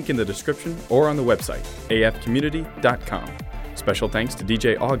 find the link in the description or on the website, afcommunity.com. Special thanks to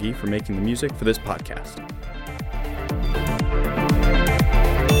DJ Augie for making the music for this podcast.